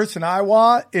more. The person I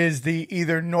want is the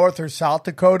either North or South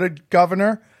Dakota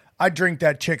governor. I drink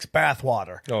that chick's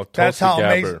bathwater. Oh, that's how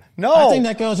amazing. No, I think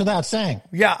that goes without saying.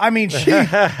 Yeah, I mean,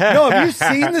 have you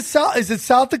seen the South? Is it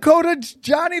South Dakota,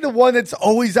 Johnny, the one that's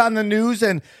always on the news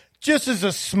and just as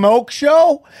a smoke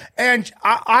show? And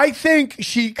I think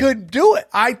she could do it.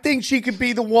 I think she could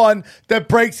be the one that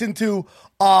breaks into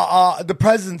the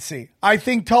presidency. I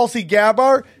think Tulsi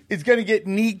Gabbard is going to get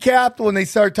kneecapped when they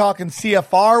start talking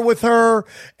CFR with her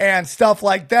and stuff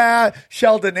like that.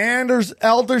 Sheldon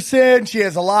Elderson, she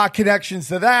has a lot of connections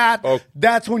to that. Oh.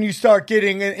 That's when you start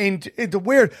getting into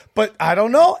weird. But I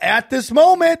don't know. At this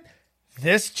moment,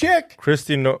 this chick.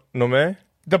 Christy Nome?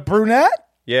 The brunette?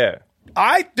 Yeah.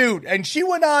 Dude, and she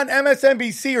went on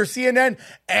MSNBC or CNN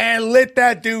and lit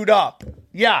that dude up.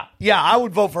 Yeah, I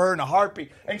would vote for her in a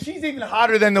heartbeat. And she's even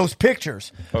hotter than those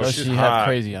pictures. Oh, does she have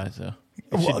crazy eyes, though?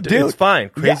 Well, dude, it's fine.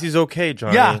 Crazy's okay,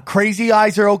 Johnny. Yeah, crazy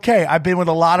eyes are okay. I've been with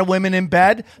a lot of women in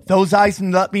bed. Those eyes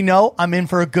let me know I'm in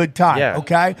for a good time,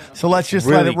 okay? So let's just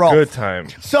really let it roll. Good time.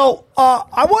 So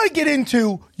I want to get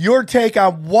into your take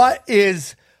on what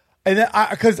is, and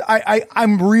because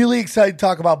I'm really excited to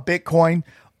talk about Bitcoin.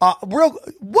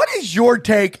 What is your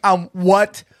take on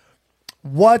what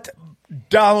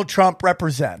Donald Trump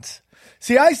represents?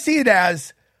 See, I see it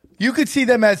as you could see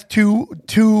them as two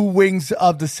wings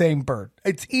of the same bird.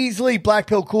 It's easily Black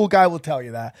Pill Cool Guy will tell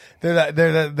you that they're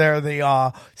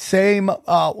the same.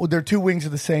 They're two wings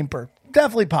of the same bird.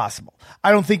 Definitely possible.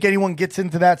 I don't think anyone gets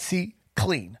into that seat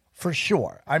clean for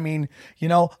sure. I mean,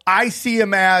 I see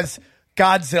him as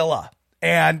Godzilla,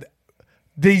 and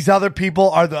these other people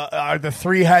are the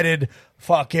 3-headed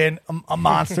fucking a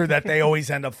monster that they always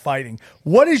end up fighting.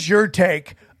 What is your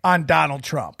take on Donald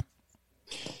Trump?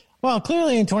 Well,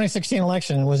 clearly in 2016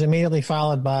 election was immediately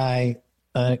followed by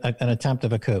an attempt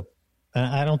of a coup.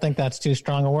 I don't think that's too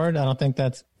strong a word. I don't think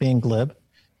that's being glib.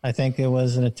 I think it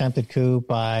was an attempted coup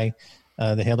by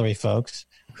the Hillary folks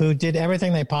who did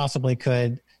everything they possibly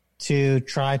could to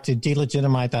try to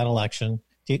delegitimize that election,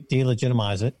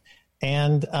 delegitimize it.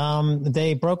 And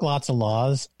they broke lots of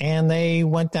laws, and they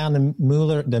went down the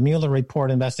Mueller report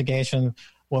investigation,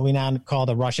 what we now call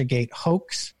the Russiagate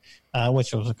hoax,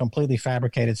 which was a completely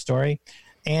fabricated story.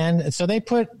 And so they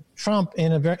put Trump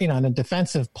in a very, in a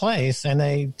defensive place, and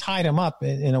they tied him up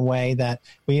in a way that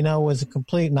we know was a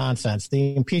complete nonsense.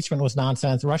 The impeachment was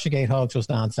nonsense. The Russiagate hoax was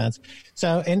nonsense.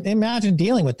 So imagine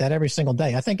dealing with that every single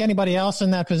day. I think anybody else in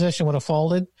that position would have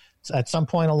folded at some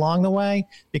point along the way,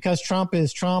 because Trump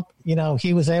is Trump.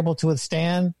 He was able to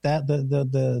withstand that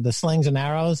the slings and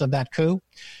arrows of that coup.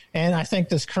 And I think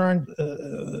this current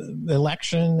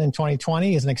election in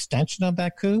 2020 is an extension of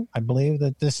that coup. I believe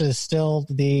that this is still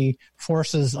the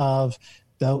forces of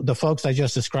the folks I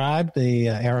just described, the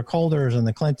Eric Holders and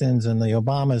the Clintons and the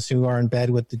Obamas, who are in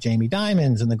bed with the Jamie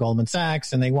Dimons and the Goldman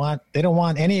Sachs, and they don't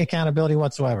want any accountability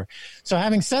whatsoever. So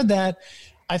having said that,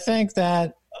 I think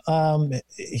that the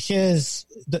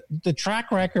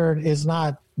track record is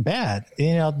not bad.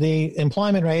 The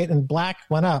employment rate in black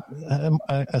went up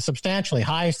substantially,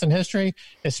 highest in history.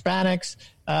 Hispanics,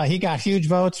 he got huge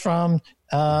votes from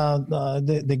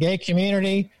the gay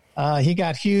community. He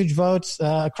got huge votes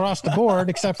across the board,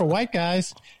 except for white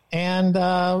guys. And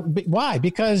why?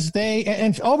 Because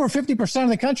and over 50% of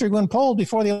the country, when polled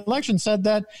before the election, said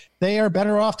that they are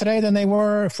better off today than they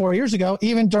were 4 years ago,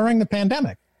 even during the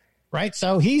pandemic. Right.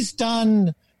 So he's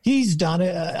done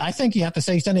I think you have to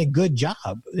say he's done a good job,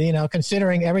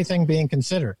 considering everything being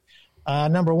considered.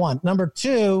 Number one. Number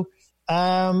two,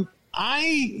 I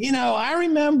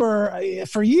remember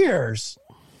for years,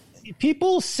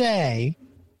 people say,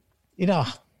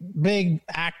 big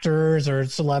actors or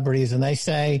celebrities, and they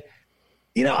say,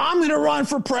 I'm going to run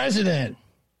for president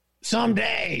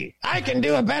someday. I can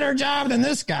do a better job than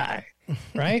this guy.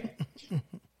 Right.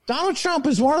 Donald Trump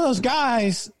is one of those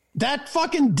guys that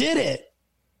fucking did it.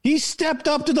 He stepped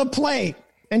up to the plate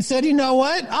and said, you know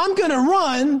what? I'm going to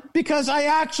run because I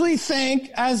actually think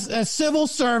as a civil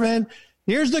servant,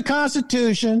 here's the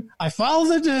Constitution. I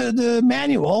follow the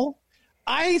manual.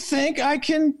 I think I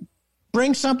can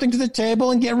bring something to the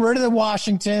table and get rid of the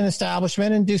Washington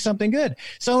establishment and do something good.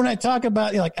 So when I talk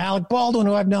about like Alec Baldwin,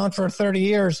 who I've known for 30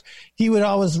 years, he would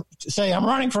always say, I'm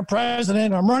running for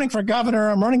president, I'm running for governor,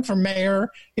 I'm running for mayor,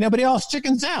 but he always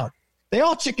chickens out. They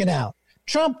all chicken out.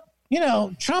 Trump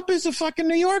is a fucking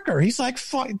New Yorker. He's like,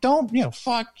 fuck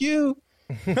you.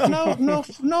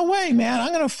 No way, man.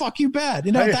 I'm going to fuck you bad.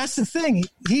 That's the thing.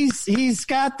 He's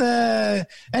got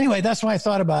anyway, that's why I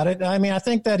thought about it. I mean, I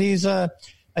think that he's a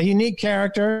unique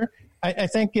character. I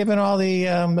think given all the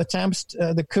attempts,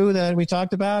 the coup that we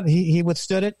talked about, he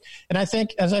withstood it. And I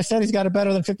think, as I said, he's got a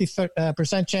better than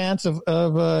 50% chance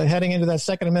of heading into that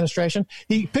second administration.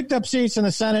 He picked up seats in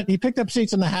the Senate. He picked up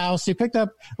seats in the House. He picked up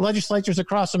legislatures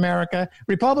across America.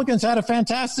 Republicans had a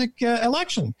fantastic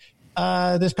election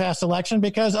this past election,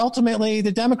 because ultimately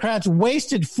the Democrats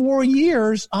wasted 4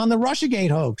 years on the Russiagate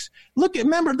hoax.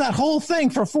 Remember that whole thing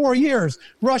for 4 years.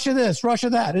 Russia this, Russia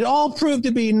that. It all proved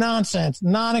to be nonsense,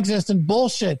 non-existent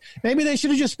bullshit. Maybe they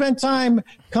should have just spent time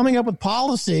coming up with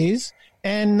policies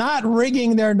and not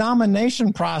rigging their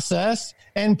nomination process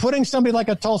and putting somebody like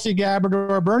a Tulsi Gabbard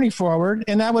or a Bernie forward,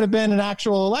 and that would have been an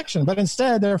actual election. But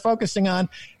instead, they're focusing on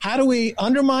how do we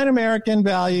undermine American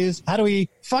values? How do we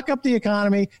fuck up the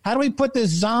economy? How do we put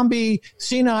this zombie,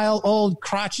 senile, old,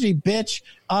 crotchety bitch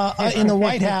in the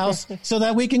White House so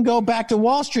that we can go back to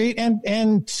Wall Street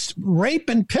and rape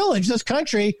and pillage this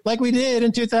country like we did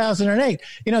in 2008?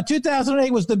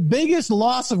 2008 was the biggest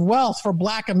loss of wealth for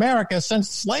Black America since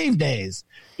slave days,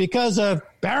 because of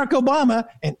Barack Obama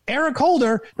and Eric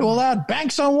Holder, who allowed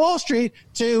banks on Wall Street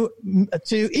to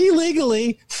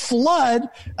illegally flood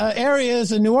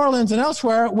areas in New Orleans and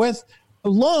elsewhere with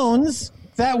loans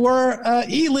that were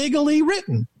illegally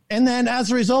written. And then as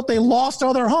a result, they lost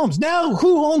all their homes. Now,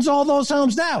 who owns all those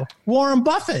homes now? Warren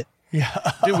Buffett. Yeah.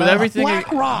 Dude, with everything.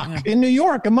 BlackRock in New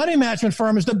York, a money management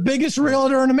firm, is the biggest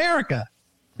realtor in America.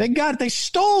 They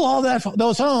stole all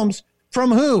those homes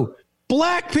from who?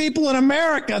 Black people in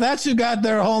America. That's who got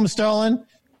their homes stolen.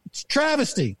 It's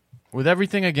travesty. With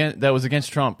everything that was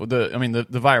against Trump, the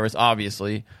virus,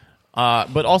 obviously,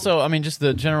 but also, just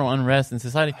the general unrest in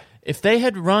society. If they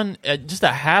had run just a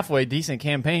halfway decent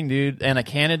campaign, dude, and a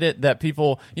candidate that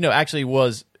people, actually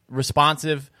was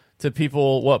responsive to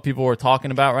what people were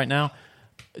talking about right now,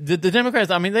 the Democrats,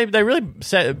 they really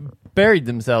buried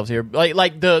themselves here.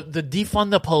 Like the defund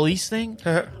the police thing.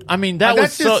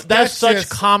 That's such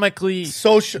comically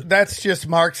social. That's just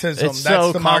Marxism. It's that's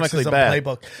so the comically Marxism bad.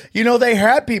 playbook. They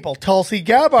had people. Tulsi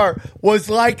Gabbard was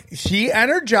like, she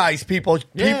energized people.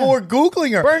 Yeah. People were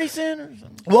Googling her. Bernie Sanders.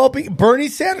 Well, Bernie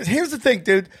Sanders. Here's the thing,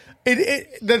 dude.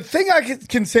 The thing I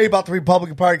can say about the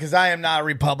Republican Party, because I am not a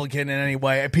Republican in any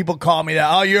way. People call me that.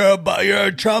 Oh, you're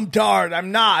a Trump tard.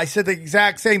 I'm not. I said the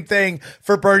exact same thing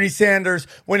for Bernie Sanders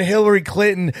when Hillary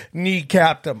Clinton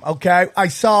kneecapped him. Okay, I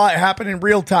saw it happen in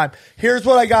real time. Here's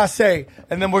what I gotta say,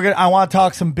 and then I want to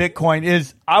talk some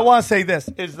Bitcoin. I want to say this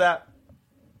is that.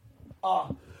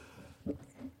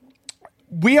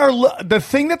 The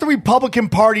thing that the Republican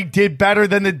Party did better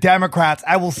than the Democrats,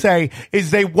 I will say, is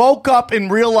they woke up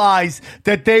and realized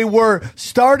that they were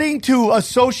starting to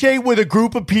associate with a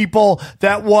group of people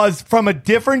that was from a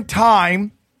different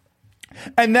time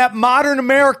and that modern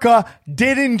America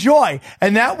did enjoy.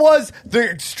 And that was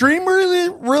the extremely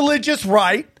religious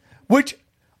right, which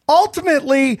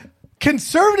ultimately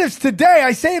conservatives today,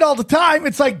 I say it all the time,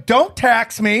 it's like, don't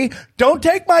tax me, don't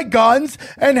take my guns,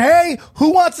 and hey,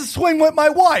 who wants to swing with my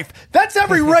wife? That's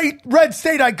every red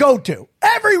state I go to.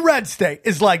 Every red state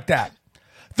is like that.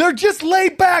 They're just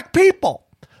laid back people.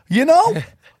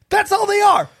 That's all they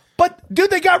are. But, dude,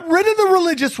 they got rid of the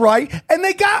religious right, and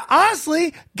they got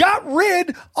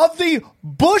rid of the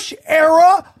Bush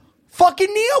era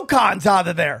fucking neocons out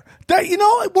of there.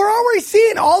 We're already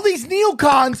seeing all these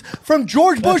neocons from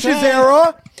George Bush's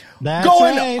era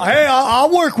going, hey,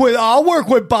 I'll work with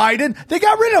Biden. They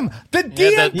got rid of him. The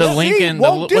DNC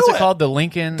won't do it. What's it called? The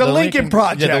Lincoln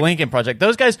Project. Yeah, the Lincoln Project.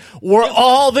 Those guys were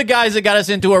all the guys that got us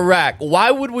into Iraq.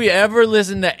 Why would we ever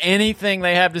listen to anything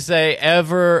they have to say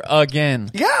ever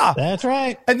again? Yeah. That's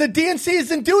right. And the DNC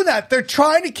isn't doing that. They're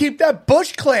trying to keep that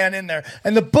Bush clan in there.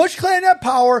 And the Bush clan had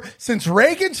power since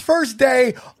Reagan's first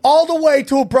day all the way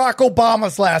to Barack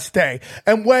Obama's last day.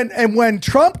 And when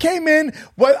Trump came in,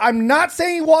 I'm not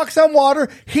saying he walks on water.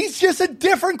 He's just a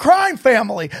different crime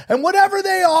family. And whatever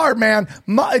they are, man,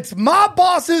 it's mob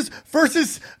bosses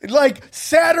versus like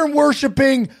Saturn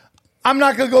worshiping. I'm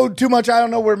not going to go too much. I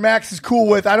don't know where Max is cool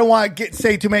with. I don't want to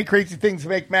say too many crazy things to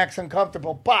make Max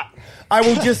uncomfortable. But I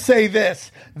will just say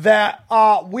this, that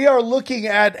we are looking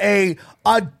at a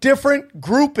different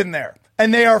group in there.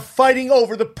 And they are fighting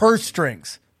over the purse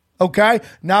strings. Okay,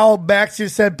 now Max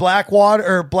just said Blackwater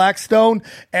or Blackstone,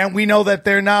 and we know that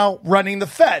they're now running the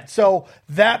Fed. So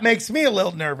that makes me a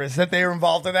little nervous that they are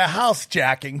involved in a house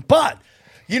jacking. But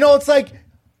it's like,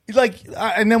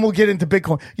 and then we'll get into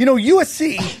Bitcoin.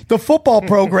 USC, the football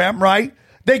program, right?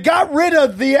 They got rid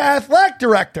of the athletic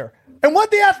director. And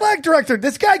what the athletic director,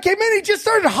 this guy came in, he just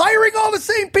started hiring all the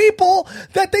same people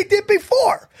that they did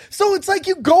before. So it's like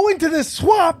you go into this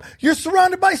swamp, you're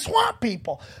surrounded by swamp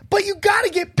people. But you got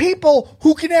to get people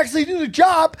who can actually do the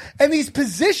job. And these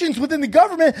positions within the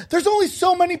government, there's only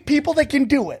so many people that can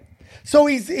do it. So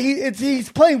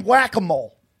he's playing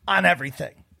whack-a-mole on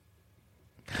everything.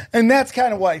 And that's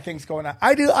kind of what I think's going on.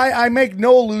 I make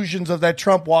no illusions of that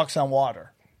Trump walks on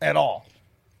water at all.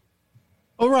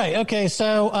 Oh, right. Okay.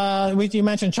 So you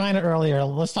mentioned China earlier.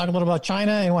 Let's talk a little about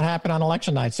China and what happened on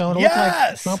election night. So it looked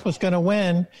like Trump was going to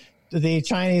win. The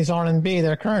Chinese RMB,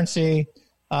 their currency,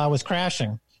 was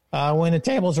crashing. When the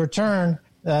tables were turned,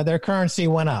 their currency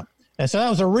went up. And so that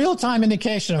was a real-time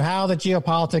indication of how the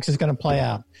geopolitics is going to play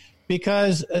out.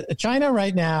 Because China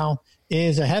right now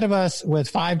is ahead of us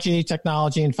with 5G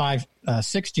technology and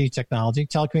 6G technology.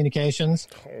 Telecommunications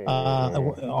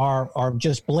are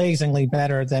just blazingly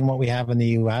better than what we have in the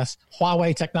U.S.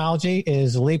 Huawei technology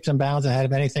is leaps and bounds ahead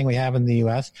of anything we have in the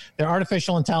U.S. Their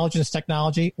artificial intelligence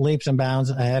technology, leaps and bounds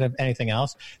ahead of anything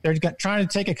else. They're trying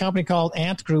to take a company called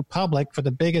Ant Group public for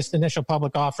the biggest initial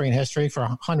public offering in history for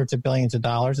hundreds of billions of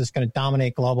dollars. It's going to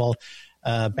dominate global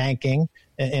banking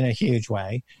in a huge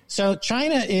way. So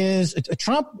China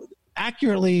Trump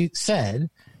accurately said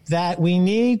that we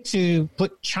need to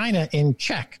put China in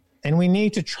check and we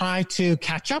need to try to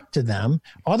catch up to them.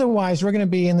 Otherwise, we're going to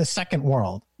be in the second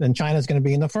world, and China's going to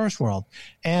be in the first world.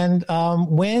 And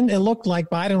when it looked like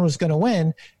Biden was going to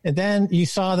win, and then you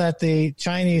saw that the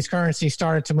Chinese currency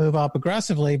started to move up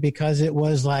aggressively because it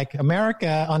was like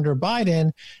America under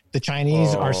Biden, the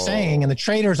Chinese are saying, and the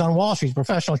traders on Wall Street,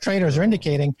 professional traders are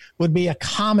indicating, would be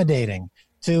accommodating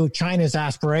to China's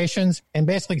aspirations and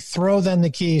basically throw them the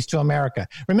keys to America.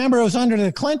 Remember, it was under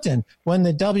the Clinton when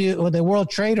the World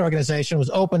Trade Organization was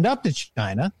opened up to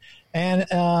China,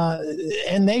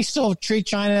 and they still treat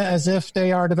China as if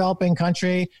they are a developing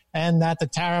country, and that the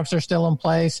tariffs are still in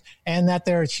place, and that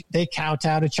they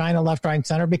kowtow to China left, right, and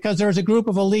center because there's a group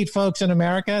of elite folks in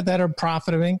America that are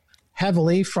profiting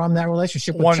heavily from that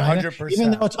relationship with 100%. China,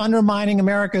 even though it's undermining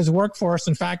America's workforce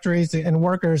and factories and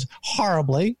workers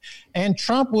horribly. And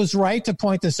Trump was right to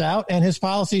point this out, and his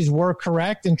policies were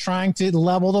correct in trying to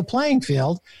level the playing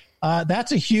field.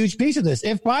 That's a huge piece of this.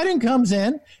 If Biden comes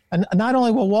in, and not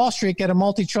only will Wall Street get a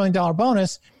multi-trillion-dollar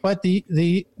bonus, but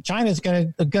the China's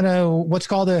going to what's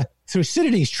called a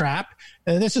Thucydides trap.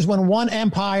 This is when one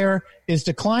empire is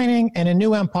declining and a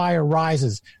new empire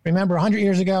rises. Remember, 100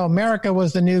 years ago, America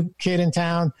was the new kid in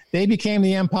town. They became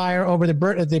the empire over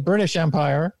the British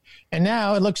Empire. And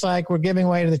now it looks like we're giving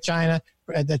way to China.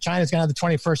 China's going to have the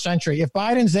 21st century. If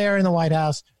Biden's there in the White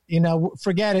House,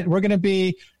 forget it. We're going to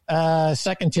be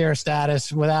second-tier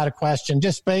status without a question,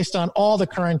 just based on all the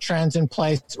current trends in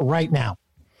place right now.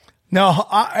 No,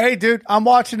 hey, dude, I'm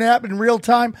watching it happen in real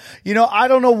time. I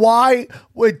don't know why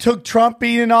it took Trump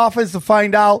being in office to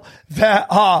find out that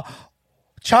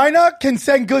China can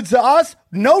send goods to us,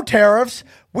 no tariffs.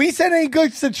 We send any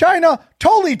goods to China,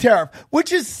 totally tariff,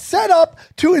 which is set up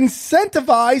to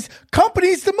incentivize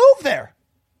companies to move there.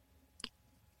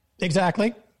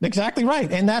 Exactly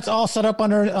right. And that's all set up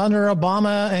under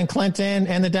Obama and Clinton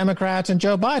and the Democrats and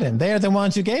Joe Biden. They're the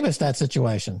ones who gave us that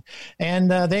situation. And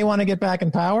they want to get back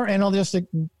in power, and they'll just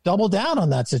double down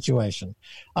on that situation.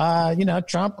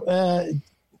 Trump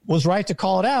was right to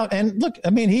call it out. And look, I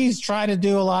mean, he's tried to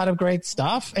do a lot of great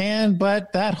stuff.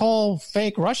 But that whole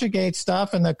fake Russiagate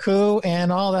stuff and the coup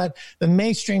and all that, the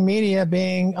mainstream media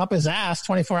being up his ass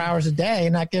 24 hours a day,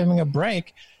 not giving him a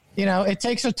break, it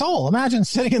takes a toll. Imagine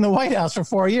sitting in the White House for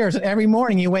 4 years, and every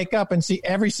morning you wake up and see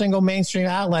every single mainstream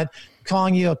outlet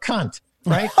calling you a cunt,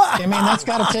 right? I mean, that's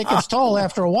got to take its toll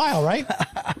after a while, right?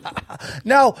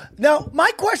 Now,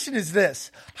 my question is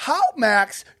this. How,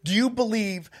 Max, do you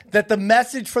believe that the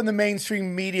message from the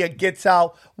mainstream media gets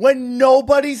out when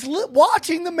nobody's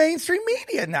watching the mainstream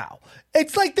media now?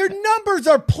 It's like their numbers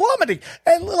are plummeting.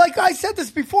 And like I said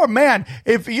this before, man,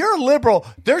 if you're a liberal,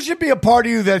 there should be a part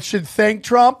of you that should thank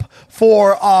Trump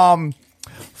for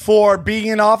being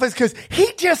in office, because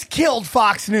he just killed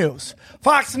Fox News.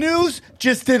 Fox News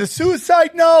just did a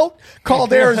suicide note,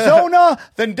 called Arizona,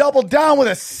 then doubled down with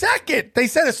a second. They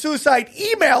sent a suicide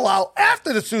email out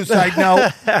after the suicide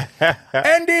note,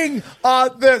 ending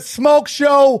the smoke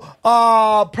show.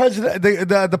 President,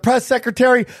 the press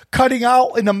secretary cutting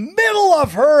out in the middle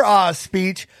of her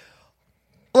speech.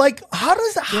 Like, how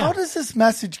does this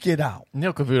message get out?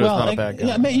 Neil Cavuto's not a bad guy.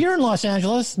 Yeah, you're in Los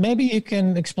Angeles. Maybe you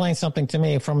can explain something to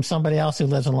me from somebody else who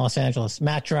lives in Los Angeles.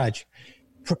 Matt Drudge.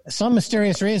 For some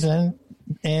mysterious reason,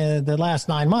 in the last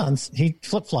 9 months, he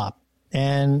flip-flopped.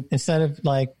 And instead of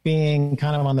being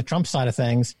kind of on the Trump side of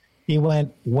things, he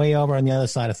went way over on the other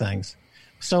side of things.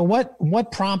 So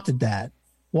what prompted that?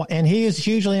 And he is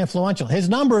hugely influential. His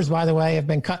numbers, by the way, have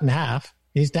been cut in half.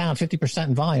 He's down 50%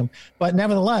 in volume. But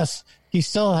nevertheless, he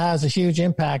still has a huge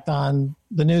impact on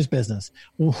the news business.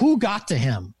 Well, who got to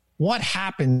him? What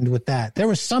happened with that? There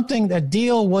was something, a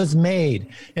deal was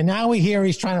made. And now we hear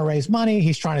he's trying to raise money.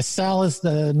 He's trying to sell us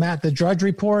the Drudge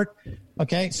report.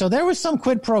 Okay. So there was some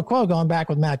quid pro quo going back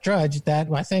with Matt Drudge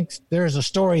that I think there's a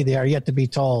story there yet to be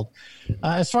told.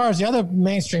 As far as the other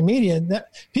mainstream media,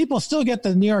 people still get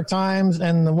the New York Times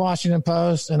and the Washington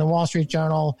Post and the Wall Street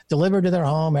Journal delivered to their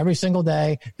home every single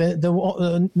day.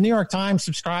 The New York Times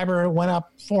subscriber went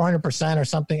up 400% or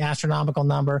something astronomical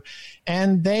number.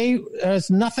 And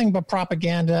there's nothing but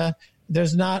propaganda.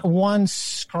 There's not one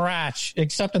scratch,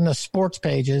 except in the sports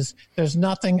pages. There's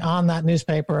nothing on that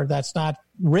newspaper that's not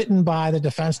written by the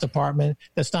Defense Department,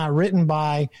 that's not written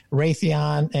by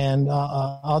Raytheon and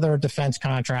other defense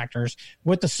contractors,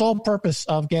 with the sole purpose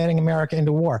of getting America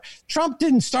into war. Trump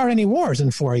didn't start any wars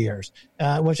in 4 years,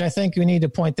 which I think we need to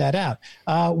point that out.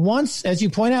 Once, as you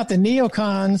point out, the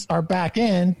neocons are back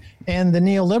in and the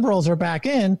neoliberals are back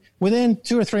in, within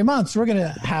 2 or 3 months, we're going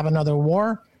to have another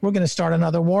war. we're going to start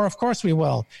another war. Of course we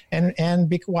will.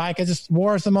 Why? Because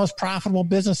war is the most profitable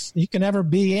business you can ever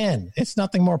be in. It's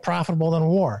nothing more profitable than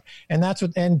war. And that's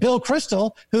what, and Bill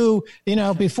Kristol, who,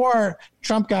 before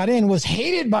Trump got in, was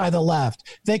hated by the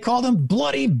left. They called him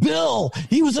Bloody Bill.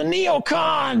 He was a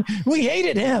neocon. We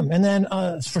hated him. And then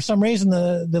for some reason,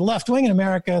 the left wing in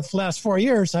America the last 4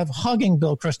 years have hugging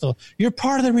Bill Kristol. You're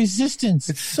part of the resistance.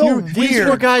 It's so weird. These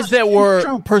were guys that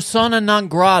were persona non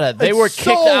grata. They were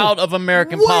kicked out of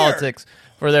American politics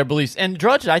for their beliefs. And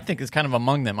Drudge, I think, is kind of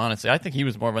among them, honestly. I think he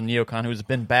was more of a neocon who's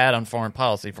been bad on foreign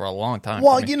policy for a long time.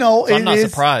 Well, so I'm not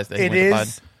surprised that he went to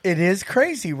Biden. It is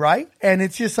crazy, right? And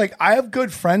it's just like, I have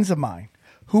good friends of mine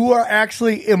who are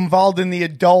actually involved in the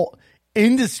adult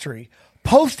industry,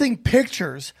 posting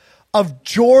pictures of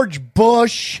George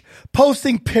Bush,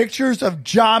 posting pictures of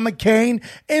John McCain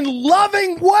in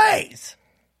loving ways.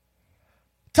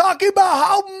 Talking about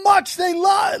how much they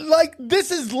love, like,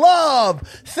 this is love.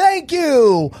 Thank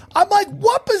you. I'm like,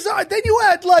 what bizarre. Then you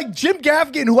had, like, Jim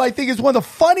Gaffigan, who I think is one of the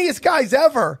funniest guys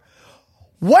ever,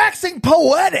 waxing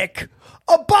poetic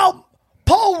about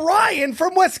Paul Ryan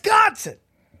from Wisconsin.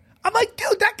 I'm like,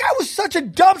 dude, that guy was such a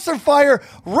dumpster fire.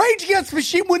 Rage Against the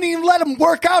Machine wouldn't even let him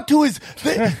work out to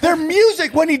their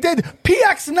music when he did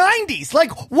PX90s.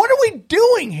 Like, what are we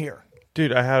doing here?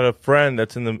 Dude, I had a friend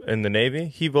that's in the Navy.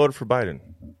 He voted for Biden.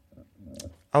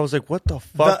 I was like, what the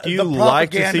fuck? Do you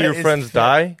like to see your friends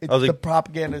die? I was like, the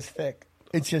propaganda is thick.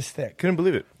 It's just thick. Couldn't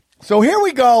believe it. So here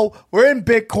we go. We're in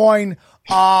Bitcoin.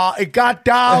 It got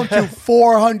down to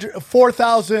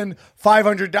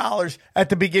 $4,500 at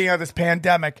the beginning of this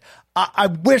pandemic. I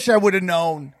wish I would have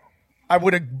known. I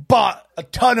would have bought a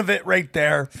ton of it right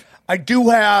there. I think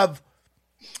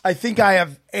I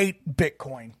have 8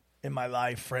 Bitcoin in my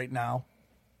life right now.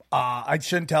 I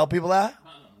shouldn't tell people that.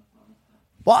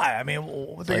 Why? I mean,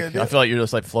 what they gonna do? I feel like you're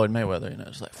just like Floyd Mayweather,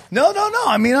 Just like no.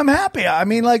 I mean, I'm happy. I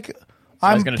mean, like,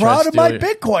 I'm proud of my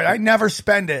Bitcoin. I never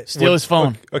spend it. Steal his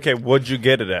phone. Okay, what'd you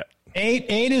get it at?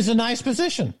 8 is a nice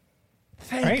position.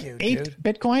 Thank you, 8 dude.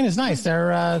 Bitcoin is nice. They're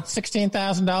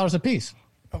 $16,000 a piece.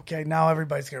 Okay, now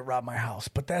everybody's going to rob my house,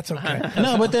 but that's okay.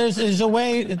 No, but there's a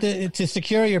way to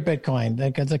secure your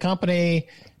Bitcoin. There's a company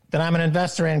that I'm an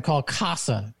investor in called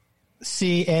Casa,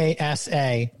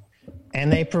 CASA, and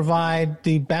they provide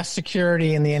the best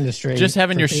security in the industry. Just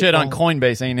having your shit on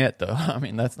Coinbase ain't it, though. I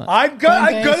mean, that's not. I'm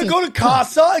going to go to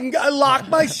Casa and lock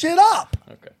my shit up.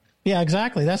 Okay. Yeah,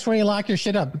 exactly. That's where you lock your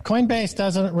shit up. Coinbase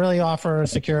doesn't really offer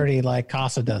security like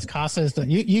Casa does. Casa is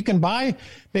you can buy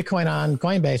Bitcoin on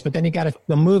Coinbase, but then you got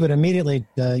to move it immediately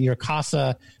to your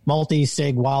Casa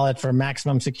multi-sig wallet for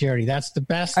maximum security. That's the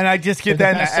best. And I just get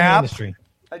that in the app.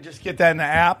 I just get that in the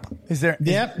app. Is there?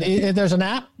 Yep, there's an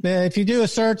app. If you do a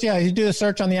search, you do a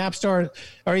search on the App Store,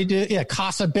 or you do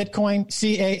Casa Bitcoin,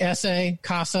 CASA,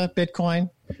 Casa Bitcoin.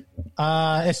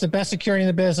 It's the best security in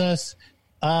the business.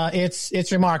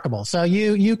 It's remarkable. So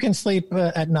you can sleep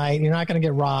at night. You're not going to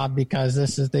get robbed because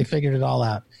they figured it all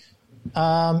out.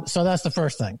 So that's the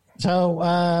first thing. So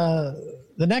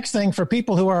the next thing for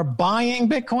people who are buying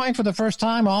Bitcoin for the first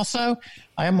time, I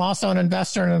am also an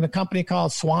investor in a company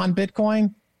called Swan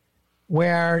Bitcoin,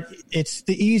 where it's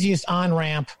the easiest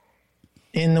on-ramp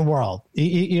in the world.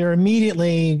 You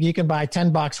can buy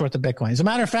 $10 worth of Bitcoin. As a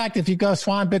matter of fact, if you go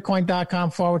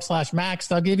swanbitcoin.com/Max,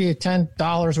 they'll give you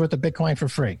 $10 worth of Bitcoin for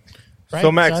free. Right?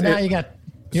 So Max, now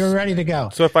you're ready to go.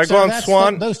 So if I go on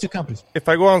Swan, those two companies. If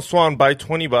I go on Swan, buy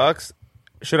 $20,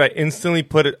 should I instantly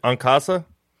put it on Casa?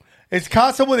 Is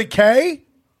Casa with a K?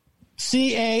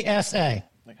 CASA.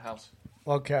 Like house.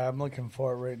 Okay, I'm looking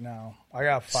for it right now. I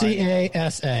got 5.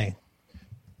 CASA.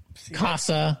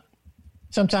 Casa.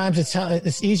 Sometimes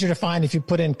it's easier to find if you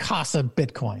put in Casa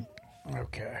Bitcoin.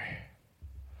 Okay.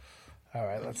 All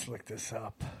right, let's look this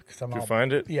up. Did you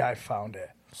find it? Yeah, I found it.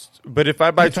 But if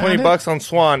I buy $20 on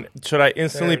Swan, should I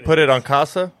instantly put it on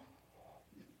Casa?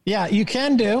 Yeah, you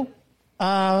can do.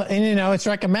 And, it's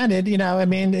recommended, I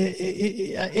mean,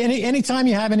 anytime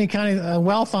you have any kind of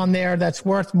wealth on there that's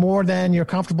worth more than you're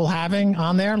comfortable having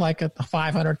on there, like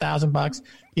 $500,000,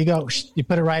 you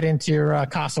put it right into your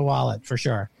Casa wallet for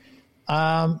sure.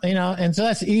 And so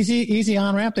that's easy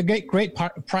on ramp. The great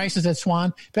prices at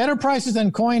Swan, better prices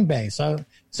than Coinbase.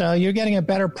 So you're getting a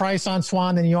better price on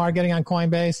Swan than you are getting on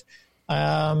Coinbase.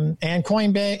 And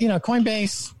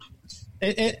Coinbase,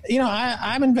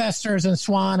 I'm investors in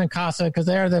Swan and Casa because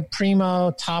they're the primo,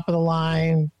 top of the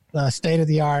line, state of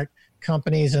the art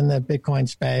companies in the Bitcoin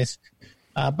space.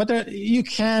 But you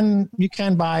can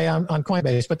buy on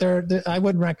Coinbase, but I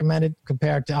wouldn't recommend it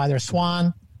compared to either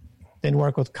Swan. Then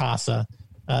work with Casa.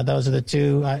 Those are the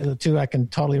two I can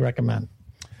totally recommend.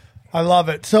 I love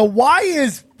it. So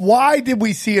why did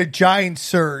we see a giant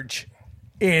surge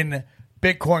in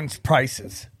Bitcoin's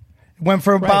prices? It went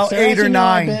from about 8 or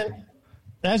 9.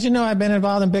 As you know, I've been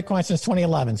involved in Bitcoin since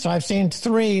 2011. So I've seen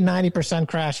 3 90%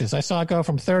 crashes. I saw it go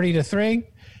from 30 to 3.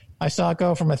 I saw it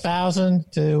go from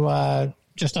 1,000 to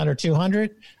just under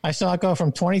 200. I saw it go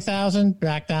from 20,000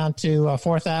 back down to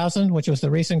 4,000, which was the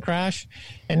recent crash.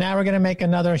 And now we're going to make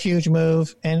another huge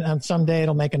move, and someday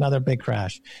it'll make another big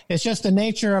crash. It's just the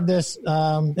nature of this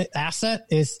asset.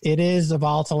 It is a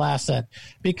volatile asset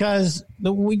because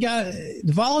the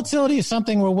volatility is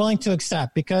something we're willing to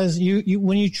accept because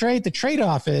when you trade, the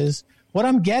trade-off is what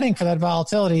I'm getting for that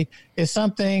volatility is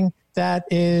something that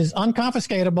is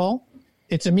unconfiscatable.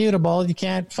 It's immutable. You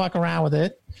can't fuck around with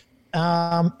it.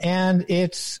 And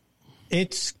it's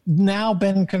now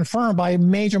been confirmed by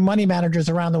major money managers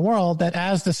around the world that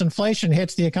as this inflation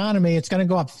hits the economy, it's going to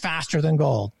go up faster than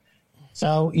gold.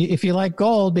 So if you like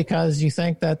gold because you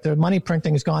think that the money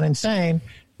printing has gone insane,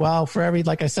 well,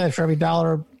 like I said, for every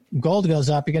dollar gold goes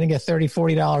up, you're going to get $30,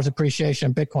 $40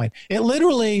 appreciation in Bitcoin. It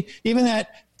literally, even at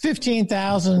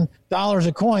 $15,000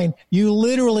 a coin, you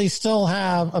literally still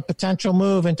have a potential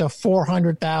move into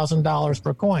 $400,000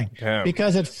 per coin. Damn.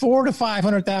 Because at $400,000 to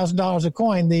 $500,000 a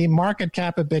coin, the market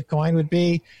cap of Bitcoin would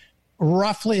be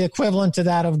roughly equivalent to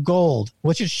that of gold,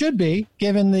 which it should be,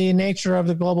 given the nature of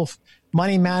the global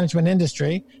money management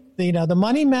industry. The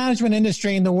money management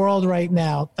industry in the world right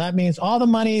now, that means all the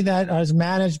money that is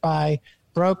managed by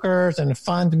brokers and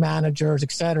fund managers,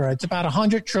 et cetera. It's about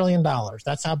 $100 trillion.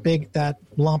 That's how big that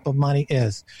lump of money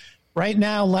is. Right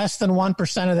now, less than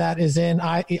 1% of that is in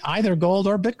either gold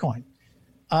or Bitcoin.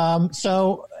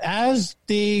 So as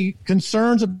the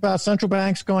concerns about central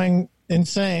banks going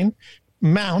insane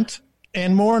mount,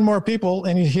 and more people,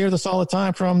 and you hear this all the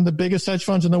time from the biggest hedge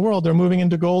funds in the world, they're moving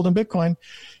into gold and Bitcoin,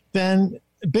 then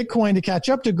Bitcoin to catch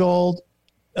up to gold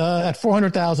at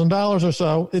 $400,000 or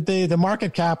so, the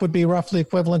market cap would be roughly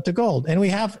equivalent to gold. And we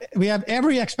have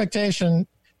every expectation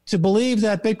to believe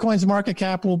that Bitcoin's market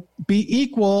cap will be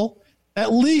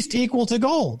at least equal to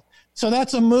gold. So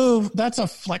that's a move. That's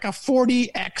like a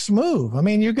 40x move. I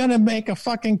mean, you're going to make a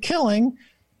fucking killing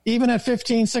even at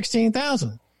 15,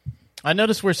 16,000. I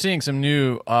noticed we're seeing some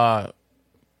new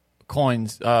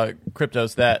coins,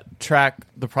 cryptos that track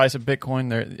the price of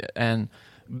Bitcoin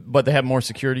but they have more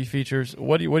security features.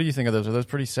 What do you think of those? Are those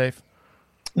pretty safe?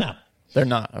 No. They're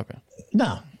not? Okay.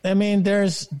 No. I mean,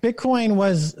 Bitcoin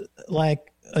was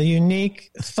like a unique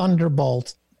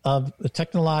thunderbolt of a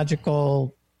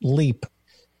technological leap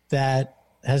that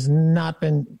has not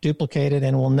been duplicated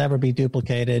and will never be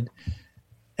duplicated.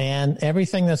 And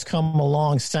everything that's come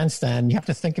along since then, you have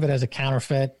to think of it as a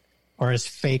counterfeit or as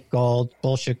fake gold,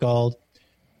 bullshit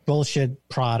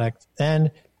product.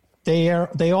 And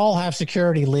they all have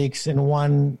security leaks in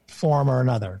one form or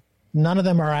another. None of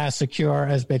them are as secure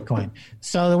as Bitcoin.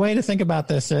 So the way to think about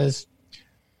this is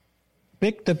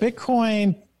the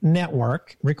Bitcoin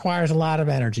network requires a lot of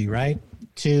energy, right,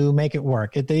 to make it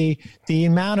work. The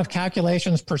amount of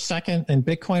calculations per second in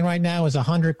Bitcoin right now is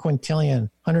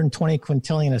 120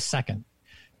 quintillion a second.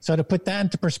 So to put that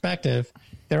into perspective,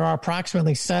 there are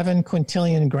approximately 7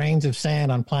 quintillion grains of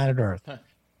sand on planet Earth.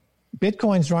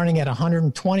 Bitcoin's running at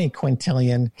 120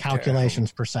 quintillion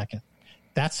calculations per second.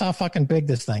 That's how fucking big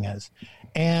this thing is.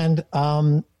 And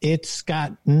it's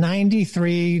got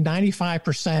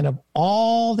 95% of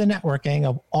all the networking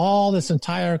of all this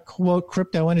entire, quote,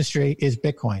 crypto industry is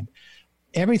Bitcoin.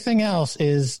 Everything else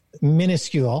is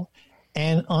minuscule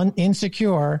and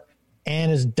insecure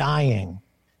and is dying.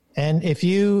 And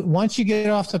once you get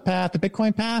off the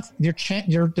Bitcoin path, the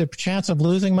chance of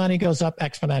losing money goes up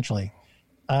exponentially.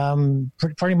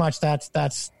 Pretty much that's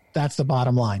the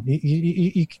bottom line.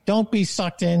 You don't be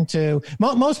sucked into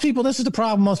most people. This is the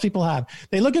problem most people have.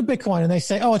 They look at Bitcoin and they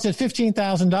say, oh, it's at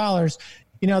 $15,000.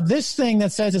 This thing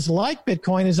that says it's like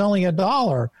Bitcoin is only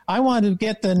 $1. I want to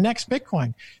get the next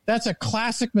Bitcoin. That's a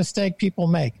classic mistake people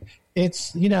make.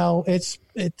 That's not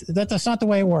the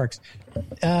way it works.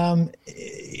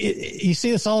 You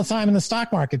see this all the time in the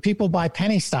stock market. People buy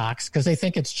penny stocks because they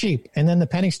think it's cheap, and then the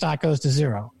penny stock goes to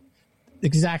zero.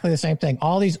 Exactly the same thing.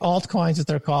 All these altcoins, as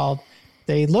they're called,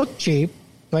 they look cheap,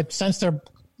 but since they're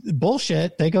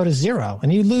bullshit, they go to zero.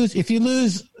 And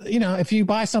if you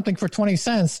buy something for 20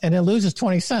 cents and it loses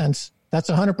 20 cents, that's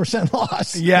 100%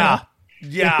 loss. Yeah.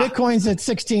 Yeah. If Bitcoin's at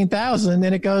 16,000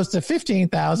 and it goes to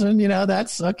 15,000,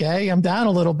 that's okay. I'm down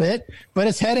a little bit, but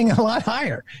it's heading a lot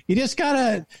higher. You just got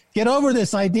to get over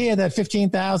this idea that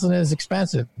 15,000 is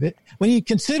expensive. When you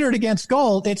consider it against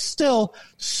gold, it's still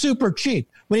super cheap.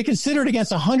 When you consider it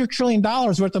against $100 trillion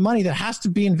worth of money that has to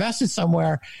be invested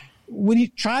somewhere, when you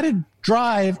try to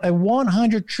drive a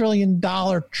 $100 trillion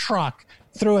truck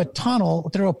through a tunnel,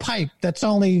 through a pipe that's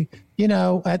only,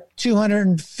 at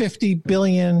 250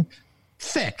 billion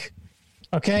thick.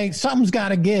 Okay, something's got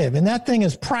to give, and that thing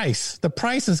is price. The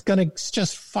price is going to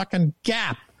just fucking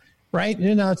gap, right?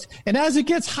 And as it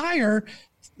gets higher,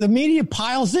 the media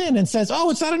piles in and says, "Oh,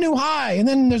 it's at a new high," and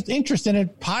then there's interest in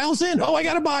it, piles in. "Oh, I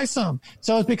got to buy some."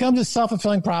 So it becomes a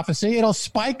self-fulfilling prophecy. It'll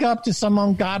spike up to some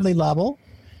ungodly level,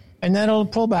 and then it'll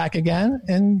pull back again.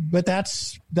 But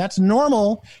that's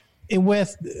normal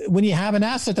with when you have an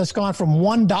asset that's gone from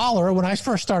 $1 when I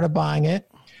first started buying it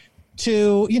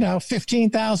to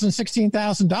 $15,000,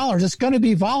 $16,000. It's going to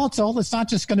be volatile. It's not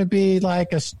just going to be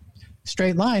like a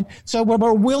straight line. So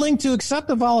we're willing to accept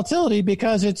the volatility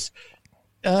because it's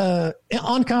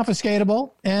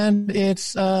unconfiscatable and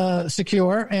it's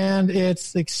secure and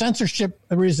it's censorship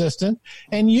resistant.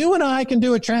 And you and I can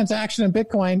do a transaction in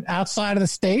Bitcoin outside of the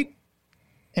state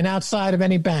and outside of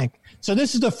any bank. So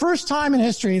this is the first time in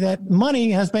history that money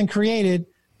has been created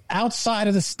outside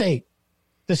of the state.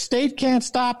 The state can't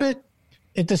stop it.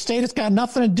 The state has got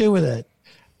nothing to do with it.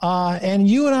 And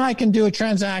you and I can do a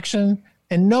transaction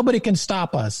and nobody can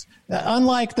stop us.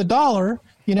 Unlike the dollar,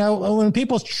 when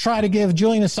people try to give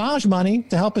Julian Assange money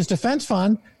to help his defense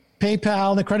fund,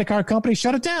 PayPal, the credit card company,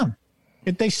 shut it down.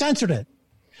 They censored it.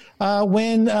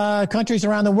 When countries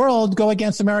around the world go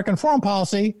against American foreign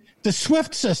policy, the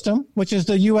SWIFT system, which is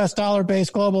the U.S.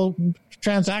 dollar-based global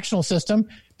transactional system,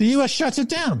 the U.S. shuts it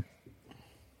down.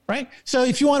 Right? So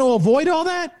if you want to avoid all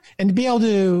that and to be able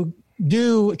to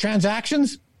do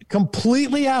transactions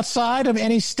completely outside of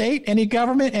any state, any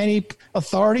government, any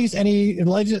authorities, any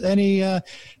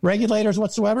regulators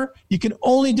whatsoever, you can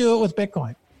only do it with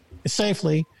Bitcoin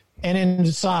safely and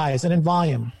in size and in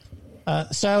volume.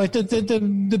 So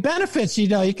the benefits, you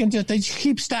can they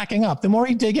keep stacking up. The more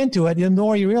you dig into it, the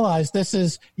more you realize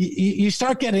you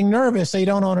start getting nervous that you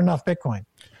don't own enough Bitcoin.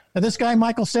 Now, this guy,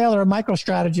 Michael Saylor of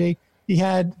MicroStrategy, he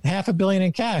had $500 million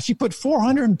in cash. He put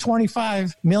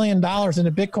 $425 million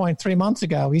into Bitcoin 3 months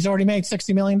ago. He's already made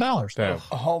 $60 million. Damn.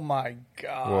 Oh, my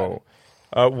God.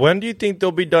 Whoa. When do you think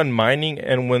they'll be done mining?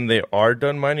 And when they are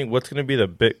done mining, what's going to be the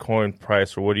Bitcoin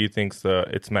price? Or what do you think's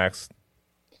its max?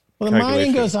 Well, the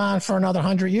mining goes on for another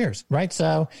 100 years, right?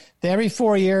 So every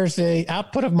 4 years, the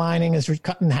output of mining is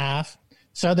cut in half.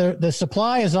 So the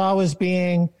supply is always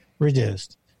being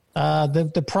reduced.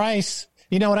 The price...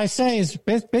 what I say is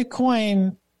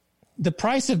Bitcoin, the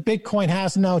price of Bitcoin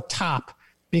has no top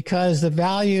because the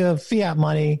value of fiat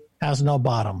money has no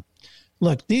bottom.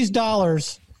 Look, these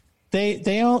dollars, they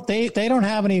don't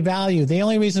have any value. The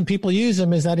only reason people use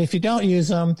them is that if you don't use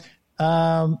them,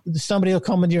 somebody will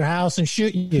come into your house and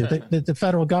shoot you, the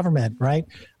federal government, right?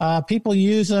 People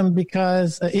use them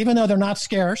because even though they're not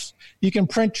scarce, you can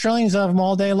print trillions of them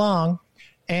all day long.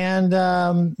 And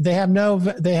they have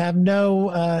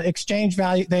no exchange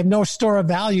value. They have no store of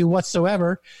value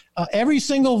whatsoever. Every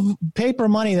single paper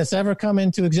money that's ever come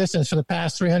into existence for the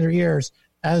past 300 years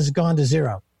has gone to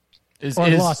zero.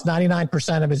 Lost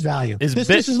 99% of its value.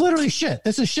 This is literally shit.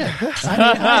 This is shit.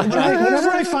 Whenever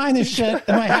I find this shit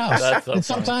in my house, and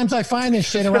sometimes I find this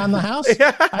shit around the house, it's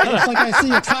like I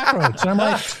see a cockroach, and I'm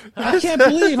like, I can't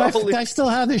believe I still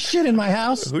have this shit in my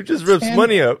house. Who just rips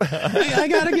money up? I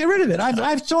got to get rid of it.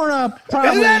 I've torn up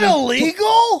probably. Is that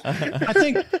illegal? I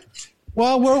think.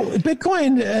 Well,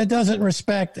 Bitcoin doesn't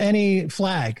respect any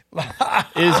flag. Is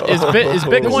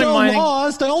Bitcoin mining?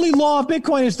 Laws. The only law of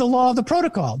Bitcoin is the law of the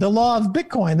protocol, the law of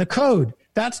Bitcoin, the code.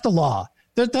 That's the law.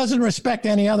 That doesn't respect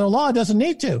any other law. It doesn't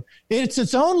need to. It's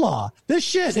its own law. This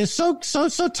shit is so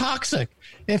toxic.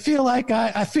 I feel like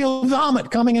I feel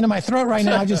vomit coming into my throat right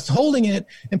now, just holding it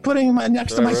and putting it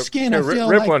next to my skin. I feel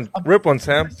rip one,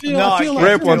 Sam. I feel like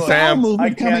rip one, Sam.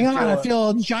 Movement coming on. I feel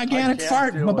a gigantic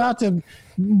fart about to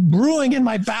brewing in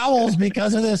my bowels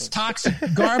because of this toxic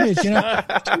garbage.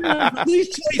 At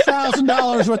least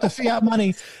 $20,000 worth of fiat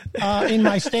money in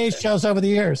my stage shows over the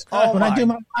years when I do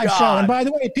my live show. And by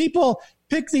the way, people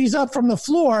pick these up from the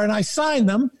floor and I sign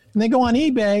them. And they go on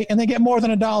eBay and they get more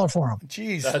than $1 for them.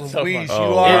 Jeez, Louise, you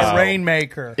are a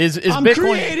rainmaker. I'm Bitcoin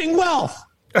creating wealth.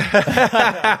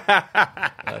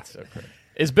 That's so crazy.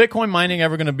 Is Bitcoin mining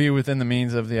ever going to be within the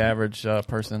means of the average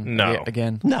person? No.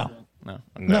 Again? No. I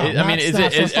mean,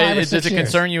 does it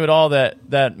concern you at all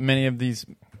that many of these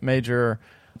major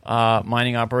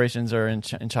mining operations are in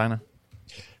China?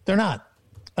 They're not.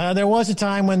 There was a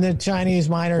time when the Chinese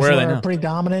miners were pretty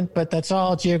dominant, but that's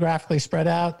all geographically spread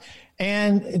out.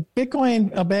 And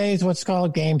Bitcoin obeys what's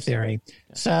called game theory.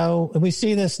 So we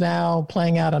see this now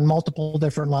playing out on multiple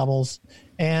different levels.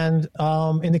 And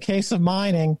in the case of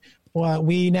mining, well,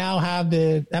 we now have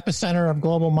the epicenter of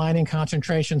global mining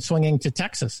concentration swinging to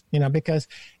Texas, because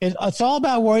it's all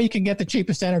about where you can get the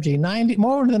cheapest energy.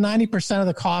 More than 90% of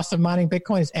the cost of mining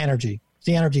Bitcoin is energy. It's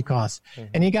the energy cost. Mm-hmm.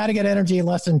 And you got to get energy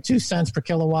less than 2 cents per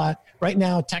kilowatt. Right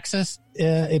now, Texas,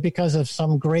 because of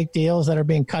some great deals that are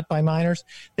being cut by miners,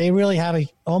 they really have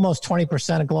almost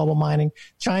 20% of global mining.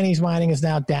 Chinese mining is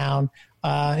now down.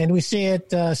 And we see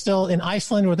it still in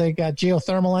Iceland, where they got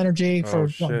geothermal energy for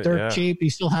dirt cheap. You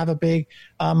still have a big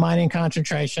mining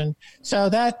concentration. So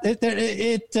that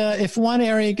if one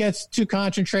area gets too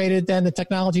concentrated, then the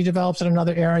technology develops in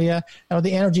another area, or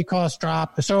the energy costs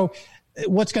drop. So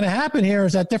what's going to happen here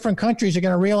is that different countries are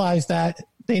going to realize that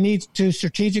they need to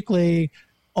strategically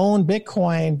own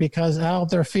Bitcoin, because all of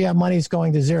their fiat money is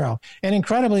going to zero. And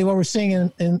incredibly, what we're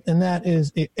seeing in that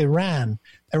is Iran.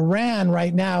 Iran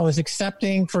right now is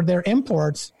accepting, for their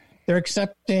imports, they're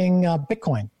accepting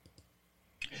Bitcoin.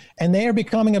 And they are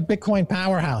becoming a Bitcoin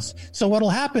powerhouse. So what will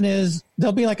happen is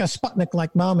there'll be like a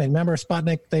Sputnik-like moment. Remember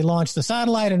Sputnik? They launched the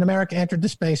satellite and America entered the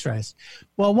space race.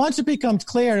 Well, once it becomes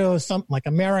clear to some like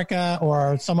America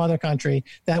or some other country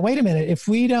that, wait a minute, if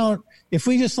we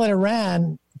just let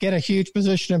Iran get a huge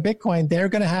position in Bitcoin, they're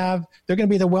going to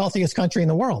be the wealthiest country in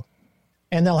the world,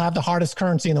 and they'll have the hardest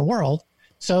currency in the world.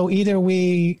 So either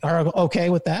we are okay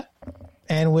with that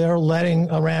and we're letting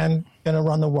Iran going to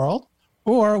run the world,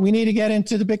 or we need to get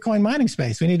into the Bitcoin mining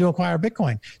space. We need to acquire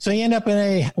Bitcoin. So you end up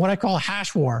in what I call a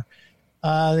hash war.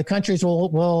 The countries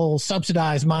will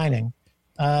subsidize mining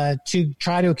to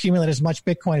try to accumulate as much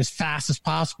Bitcoin as fast as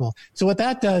possible. So what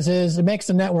that does is it makes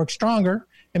the network stronger,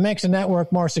 it makes the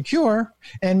network more secure,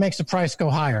 and makes the price go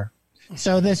higher.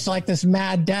 So this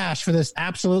mad dash for this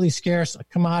absolutely scarce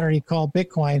commodity called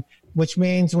Bitcoin, which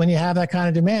means when you have that kind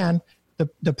of demand,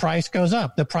 the price goes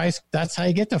up. The price, that's how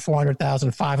you get to $400,000,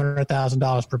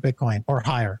 $500,000 per Bitcoin or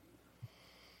higher.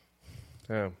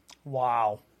 Yeah.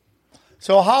 Wow.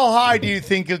 So how high do you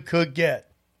think it could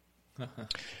get?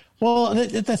 Well,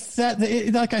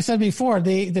 like I said before,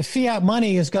 the fiat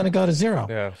money is going to go to zero.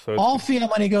 Yeah, so all fiat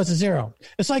money goes to zero.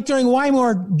 It's like during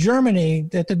Weimar Germany,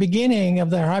 at the beginning of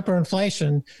their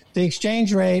hyperinflation, the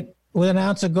exchange rate with an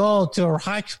ounce of gold to a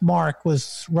Reichsmark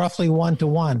was roughly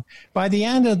 1-to-1. By the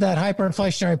end of that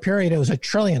hyperinflationary period, it was 1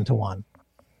 trillion to 1.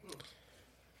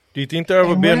 Do you think there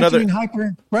would be another?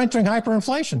 We're entering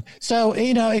hyperinflation. So,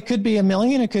 it could be $1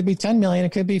 million, it could be 10 million,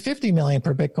 it could be 50 million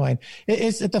per Bitcoin.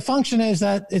 The function is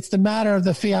that it's the matter of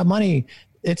the fiat money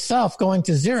itself going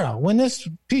to zero. When this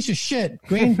piece of shit,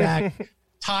 greenback,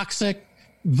 toxic,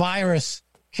 virus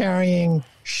carrying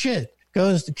shit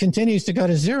continues to go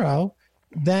to zero,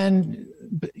 then,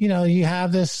 you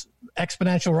have this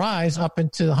exponential rise up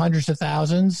into the hundreds of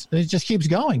thousands. It just keeps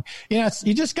going.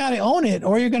 You just got to own it,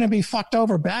 or you're going to be fucked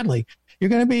over badly. You're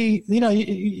going to be,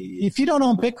 if you don't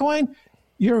own Bitcoin,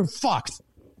 you're fucked.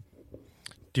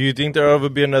 Do you think there will ever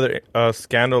be another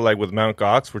scandal like with Mt.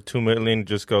 Gox where 2 million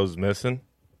just goes missing?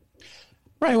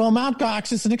 Right. Well, Mt.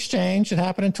 Gox is an exchange. It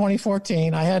happened in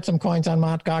 2014. I had some coins on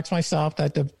Mt. Gox myself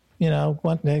that,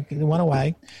 went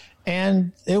away.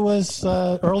 And it was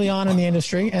early on in the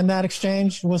industry, and that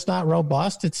exchange was not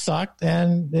robust. It sucked,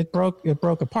 and it broke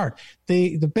apart.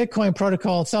 The Bitcoin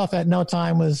protocol itself at no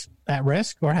time was at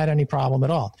risk or had any problem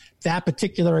at all. That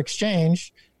particular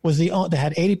exchange was that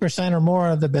had 80% or more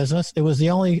of the business. It was the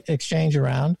only exchange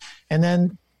around, and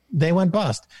then they went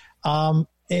bust. And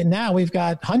now we've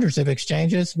got hundreds of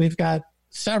exchanges. We've got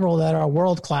several that are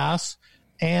world class,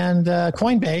 and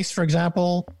Coinbase, for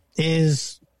example,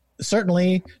 is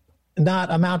certainly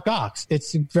not a Mt. Gox.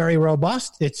 It's very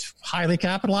robust. It's highly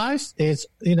capitalized. It's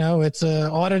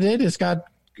audited. It's got,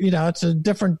 it's a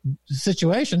different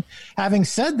situation. Having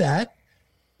said that,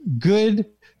 good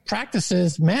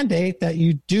practices mandate that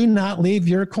you do not leave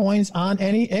your coins on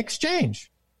any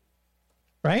exchange,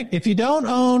 right? If you don't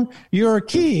own your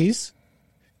keys,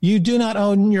 you do not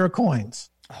own your coins.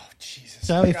 Oh, Jesus.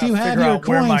 So if you have your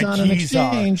coins on an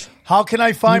exchange, how can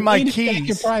I find my keys?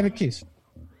 Your private keys.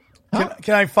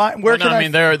 Can I find where?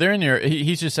 They're in your.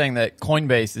 He's just saying that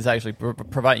Coinbase is actually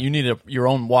provide. You need your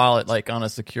own wallet, like on a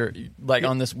secure, like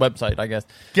on this website, I guess.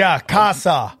 Yeah,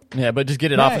 Casa. Yeah, but just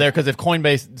get it off of there, because if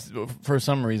Coinbase, for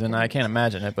some reason, I can't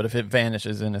imagine it, but if it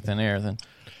vanishes into thin air, then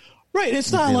right,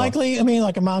 it's not likely. I mean,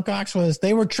 like a Mt. Gox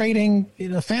they were trading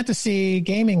fantasy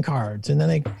gaming cards, and then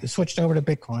they switched over to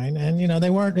Bitcoin, and they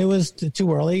weren't. It was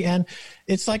too early, and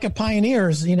it's like a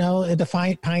pioneers.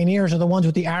 The pioneers are the ones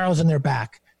with the arrows in their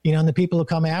back. And the people who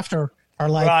come after are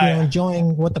like,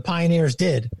 enjoying what the pioneers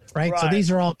did, right? So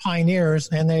these are all pioneers,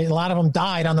 and a lot of them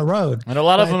died on the road. And a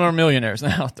lot of them are millionaires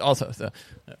now also. So.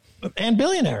 and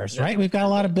billionaires, right? We've got a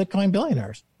lot of Bitcoin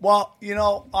billionaires. Well,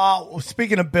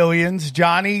 speaking of billions,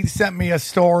 Johnny sent me a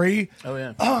story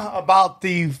about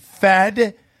the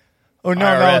Fed, or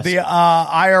IRS. the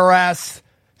IRS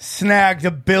snagged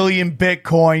 $1 billion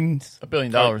Bitcoins. $1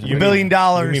 billion. $1 billion.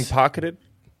 You mean pocketed?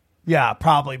 Yeah,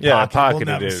 probably pocketed. Yeah, pocketed.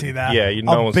 We'll never see that. Yeah,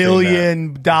 no $1 one's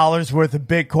billion worth of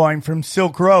Bitcoin from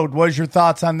Silk Road. What is your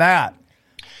thoughts on that?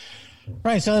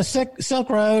 Right. So the Silk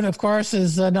Road, of course,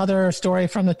 is another story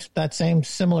from that same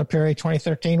similar period,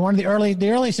 2013. One of the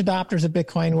earliest adopters of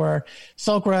Bitcoin were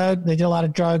Silk Road. They did a lot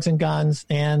of drugs and guns,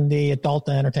 and the adult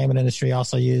entertainment industry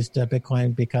also used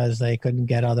Bitcoin because they couldn't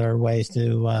get other ways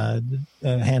to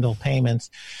handle payments.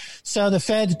 So the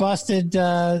feds busted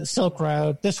Silk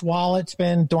Road. This wallet's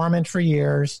been dormant for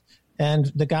years.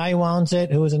 And the guy who owns it,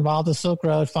 who was involved with Silk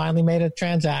Road, finally made a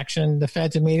transaction. The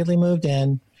feds immediately moved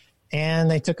in.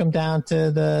 And they took him down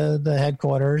to the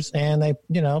headquarters, and they,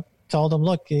 told him,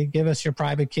 look, you give us your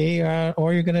private key,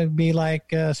 or you're going to be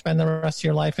spend the rest of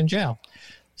your life in jail.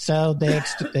 So they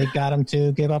got him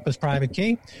to give up his private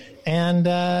key, and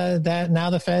that now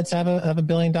the feds have $1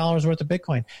 billion worth of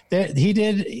Bitcoin.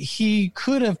 He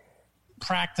could have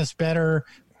practiced better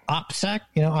OPSEC,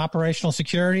 operational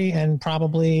security, and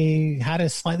probably had a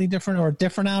slightly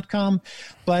different outcome.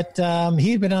 But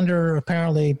he'd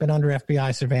apparently been under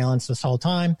FBI surveillance this whole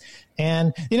time.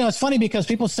 And, it's funny because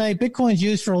people say Bitcoin's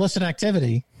used for illicit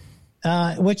activity,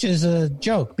 which is a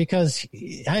joke because,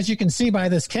 as you can see by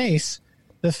this case,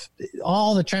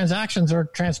 all the transactions are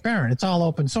transparent. It's all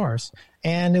open source.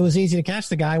 And it was easy to catch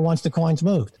the guy once the coins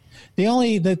moved.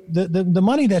 The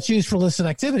money that's used for illicit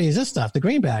activity is this stuff, the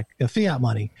greenback, the fiat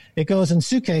money. It goes in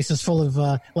suitcases full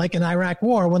of, like in Iraq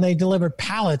War, when they delivered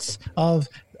pallets of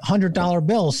 $100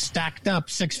 bills stacked up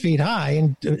 6 feet high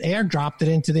and airdropped it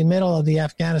into the middle of the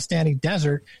Afghanistani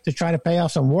desert to try to pay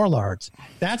off some warlords.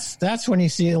 That's when you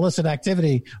see illicit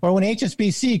activity. Or when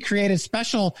HSBC created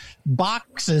special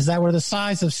boxes that were the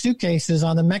size of suitcases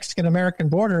on the Mexican-American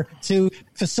border to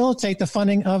facilitate the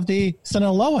funding of the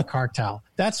Sinaloa cartel.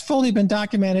 That's fully been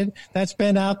documented. That's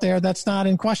been out there. That's not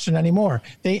in question anymore.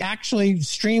 They actually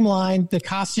streamlined the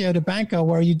Casio de Banco,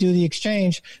 where you do the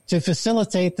exchange, to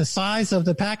facilitate the size of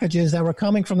the packages that were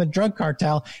coming from the drug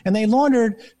cartel. And they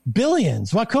laundered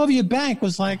billions. Wachovia Bank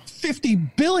was like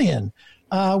 $50 billion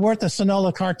worth of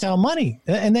Sinaloa cartel money.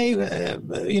 And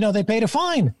they paid a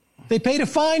fine. They paid a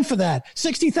fine for that.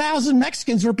 60,000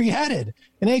 Mexicans were beheaded.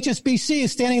 And HSBC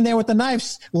is standing there with the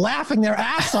knives laughing their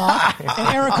ass off.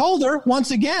 And Eric Holder,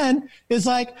 once again, is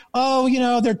like,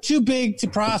 they're too big to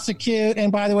prosecute.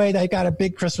 And by the way, they got a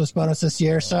big Christmas bonus this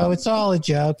year. So it's all a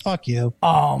joke. Fuck you.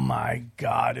 Oh, my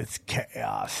God. It's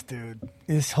chaos, dude.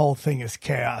 This whole thing is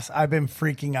chaos. I've been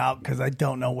freaking out because I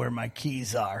don't know where my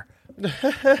keys are.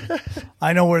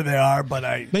 I know where they are, but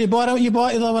you bought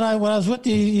when I was with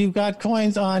you. You got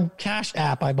coins on Cash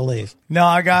App, I believe. No,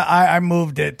 I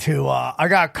moved it to. I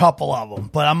got a couple of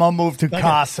them, but I'm gonna move to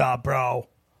Casa, bro.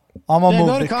 I'm gonna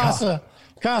move to Casa.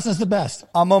 Casa's the best.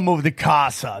 I'm gonna move to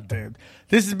Casa, dude.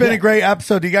 This has been a great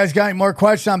episode. Do you guys got any more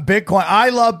questions on Bitcoin? I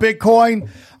love Bitcoin.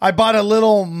 I bought a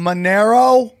little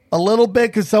Monero. A little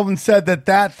bit because someone said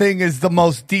that thing is the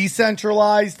most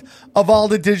decentralized of all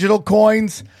the digital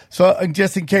coins. So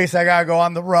just in case I gotta go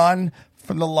on the run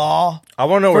from the law, I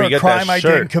want to know where you get that shirt. For a crime I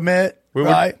didn't commit.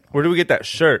 Where do we get that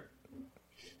shirt?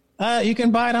 You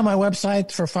can buy it on my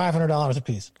website for $500 a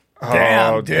piece.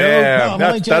 Damn, dude. Damn.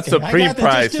 No, that's supreme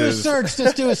prices.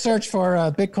 Just do a search for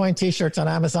Bitcoin T-shirts on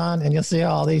Amazon, and you'll see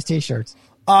all these T-shirts.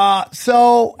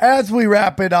 So as we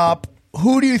wrap it up,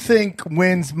 who do you think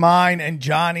wins mine and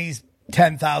Johnny's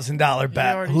 $10,000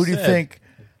 bet? Who do you think?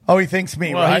 Oh, he thinks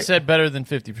me, well, right? He said better than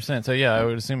 50%. So, yeah, I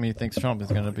would assume he thinks Trump is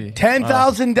going to be.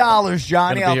 $10,000,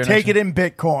 Johnny. I'll take it in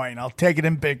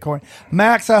Bitcoin.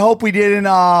 Max, I hope we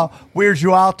didn't weird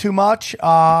you out too much.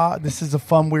 This is a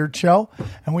fun, weird show,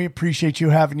 and we appreciate you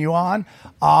having you on.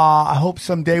 I hope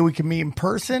someday we can meet in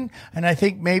person, and I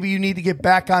think maybe you need to get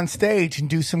back on stage and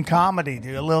do some comedy,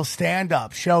 do a little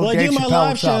stand-up show. Well, I do my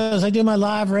live shows. I do my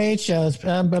live rage shows.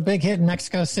 I'm a big hit in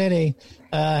Mexico City.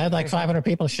 Had like 500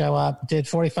 people show up, did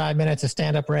 45 minutes of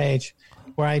stand-up rage,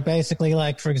 where I basically,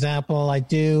 like, for example, I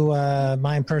do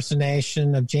my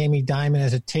impersonation of Jamie Dimon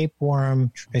as a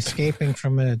tapeworm escaping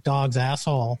from a dog's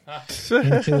asshole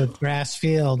into a grass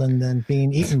field and then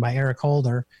being eaten by Eric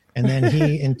Holder. And then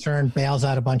he, in turn, bails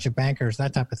out a bunch of bankers,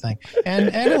 that type of thing. And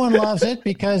everyone loves it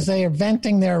because they are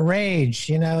venting their rage.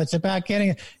 It's about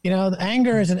getting,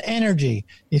 anger is an energy.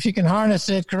 If you can harness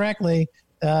it correctly,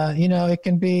 it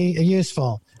can be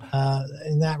useful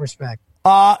in that respect.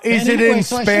 Is it in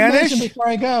Spanish? Before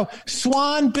I go,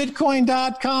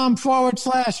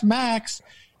 swanbitcoin.com/Max.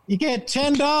 you get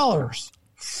 $10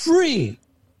 free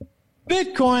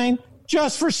Bitcoin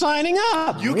just for signing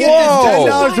up. You get this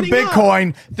 $10 of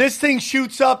Bitcoin. This thing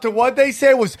shoots up to what they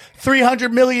say was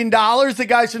 $300 million. The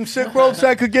guys from Silk Road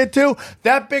said could get to.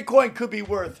 That Bitcoin could be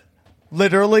worth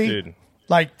literally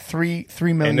like $3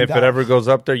 million. And if it ever goes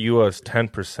up there, you owe us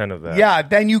 10% of that. Yeah,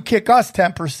 then you kick us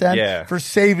 10% for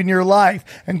saving your life,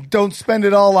 and don't spend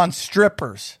it all on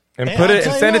strippers. And put it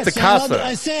and send it to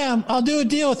Keiser. Sam, I'll do a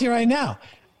deal with you right now.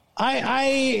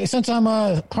 I since I'm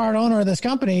a part owner of this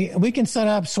company, we can set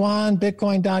up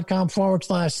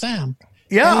swanbitcoin.com/Sam.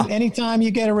 Yeah. Anytime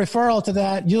you get a referral to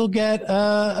that, you'll get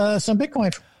some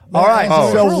Bitcoin. All right.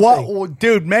 So what,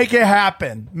 dude? Make it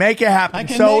happen. Make it happen. It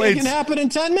can happen in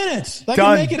 10 minutes. I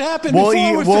can make it happen before we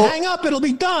hang up. It'll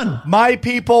be done. My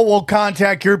people will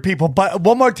contact your people. But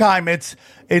one more time, it's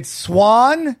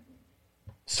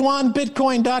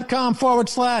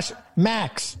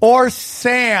swanbitcoin.com/Max. Or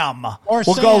Sam. We'll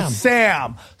go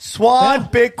Sam.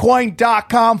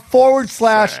 Swanbitcoin.com/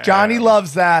 Johnny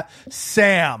loves that.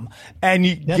 Sam. And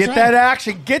you get that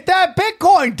action. Get that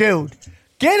Bitcoin, dude.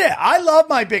 Get it. I love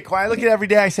my Bitcoin. I look at it every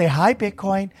day. I say, hi,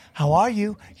 Bitcoin. How are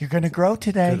you? You're going to grow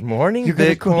today. Good morning,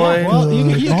 Bitcoin. Well,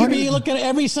 you could be looking at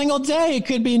every single day. It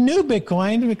could be new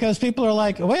Bitcoin because people are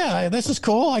like, well, yeah, this is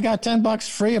cool. I got $10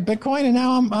 free of Bitcoin, and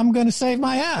now I'm going to save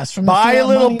my ass from buy a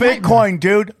little Bitcoin,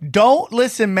 dude. Don't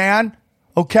listen, man.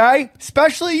 Okay?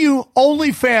 Especially you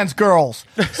OnlyFans girls.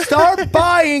 Start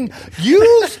buying.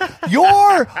 Use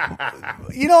your, I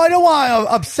don't want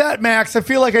to upset Max. I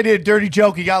feel like I did a dirty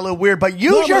joke. He got a little weird, but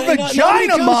use your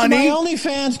vagina money. My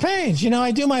OnlyFans page.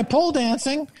 I do my pole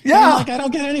dancing. Yeah. I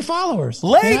don't get any followers.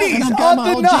 Ladies of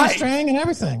the night. G-string and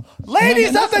everything.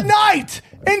 Ladies of the night.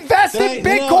 Invest in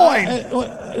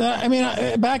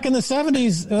Bitcoin. Back in the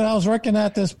 70s, when I was working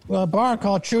at this bar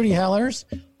called Trudy Heller's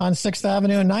on 6th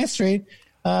Avenue and 9th Street,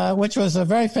 which was a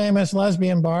very famous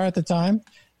lesbian bar at the time.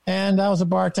 And I was a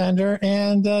bartender.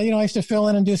 And, I used to fill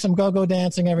in and do some go-go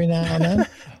dancing every now and then.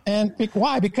 And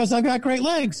why? Because I've got great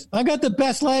legs. I've got the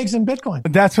best legs in Bitcoin.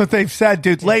 That's what they've said,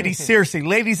 dude. Ladies, seriously,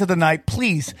 ladies of the night,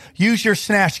 please use your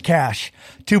Snatch Cash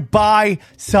to buy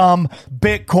some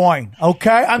Bitcoin.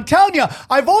 Okay? I'm telling you,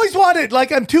 I've always wanted,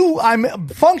 I'm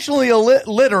functionally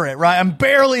illiterate, right? I'm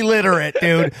barely literate,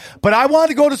 dude. But I wanted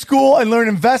to go to school and learn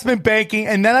investment banking,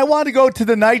 and then I wanted to go to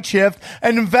the night shift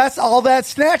and invest all that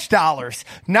Snatch dollars.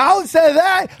 Now, instead of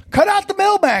that, cut out the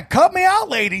middleman. Cut me out,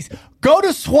 ladies. Go to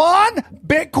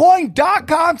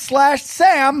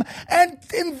swanbitcoin.com/Sam and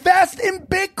invest in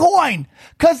Bitcoin.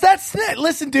 Cause that's it.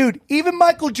 Listen, dude, even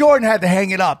Michael Jordan had to hang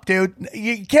it up, dude.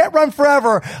 You can't run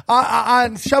forever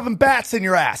on shoving bats in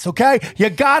your ass. Okay.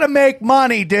 You gotta make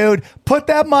money, dude. Put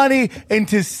that money in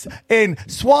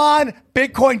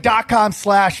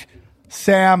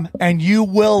swanbitcoin.com/Sam, and you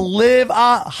will live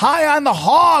high on the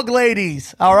hog,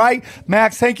 ladies. All right,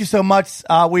 Max, thank you so much.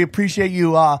 We appreciate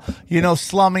you,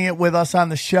 slumming it with us on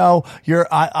the show.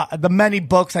 The many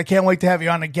books. I can't wait to have you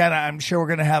on again. I'm sure we're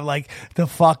gonna have the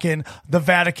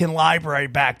Vatican Library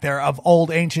back there of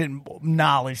old ancient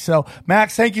knowledge. So,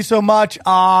 Max, thank you so much.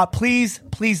 Please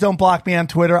don't block me on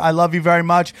Twitter. I love you very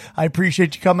much. I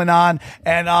appreciate you coming on,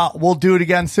 and we'll do it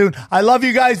again soon. I love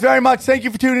you guys very much. Thank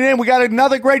you for tuning in. We got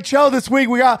another great show this week.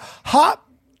 We got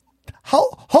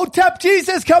Hotep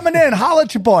Jesus coming in. Holla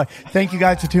at your boy. Thank you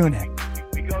guys for tuning in.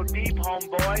 We go deep,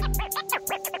 homeboy.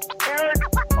 Aaron,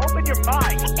 open your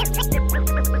mind.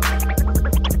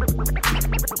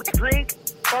 Drink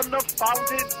from the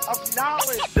fountain of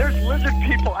knowledge. There's lizard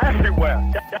people everywhere.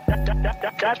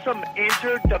 That's some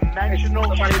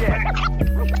interdimensional shit.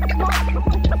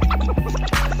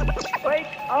 Wake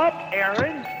up,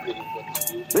 Aaron.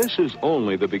 This is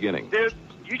only the beginning. Dude,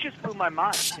 you just blew my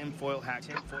mind. Tinfoil hat.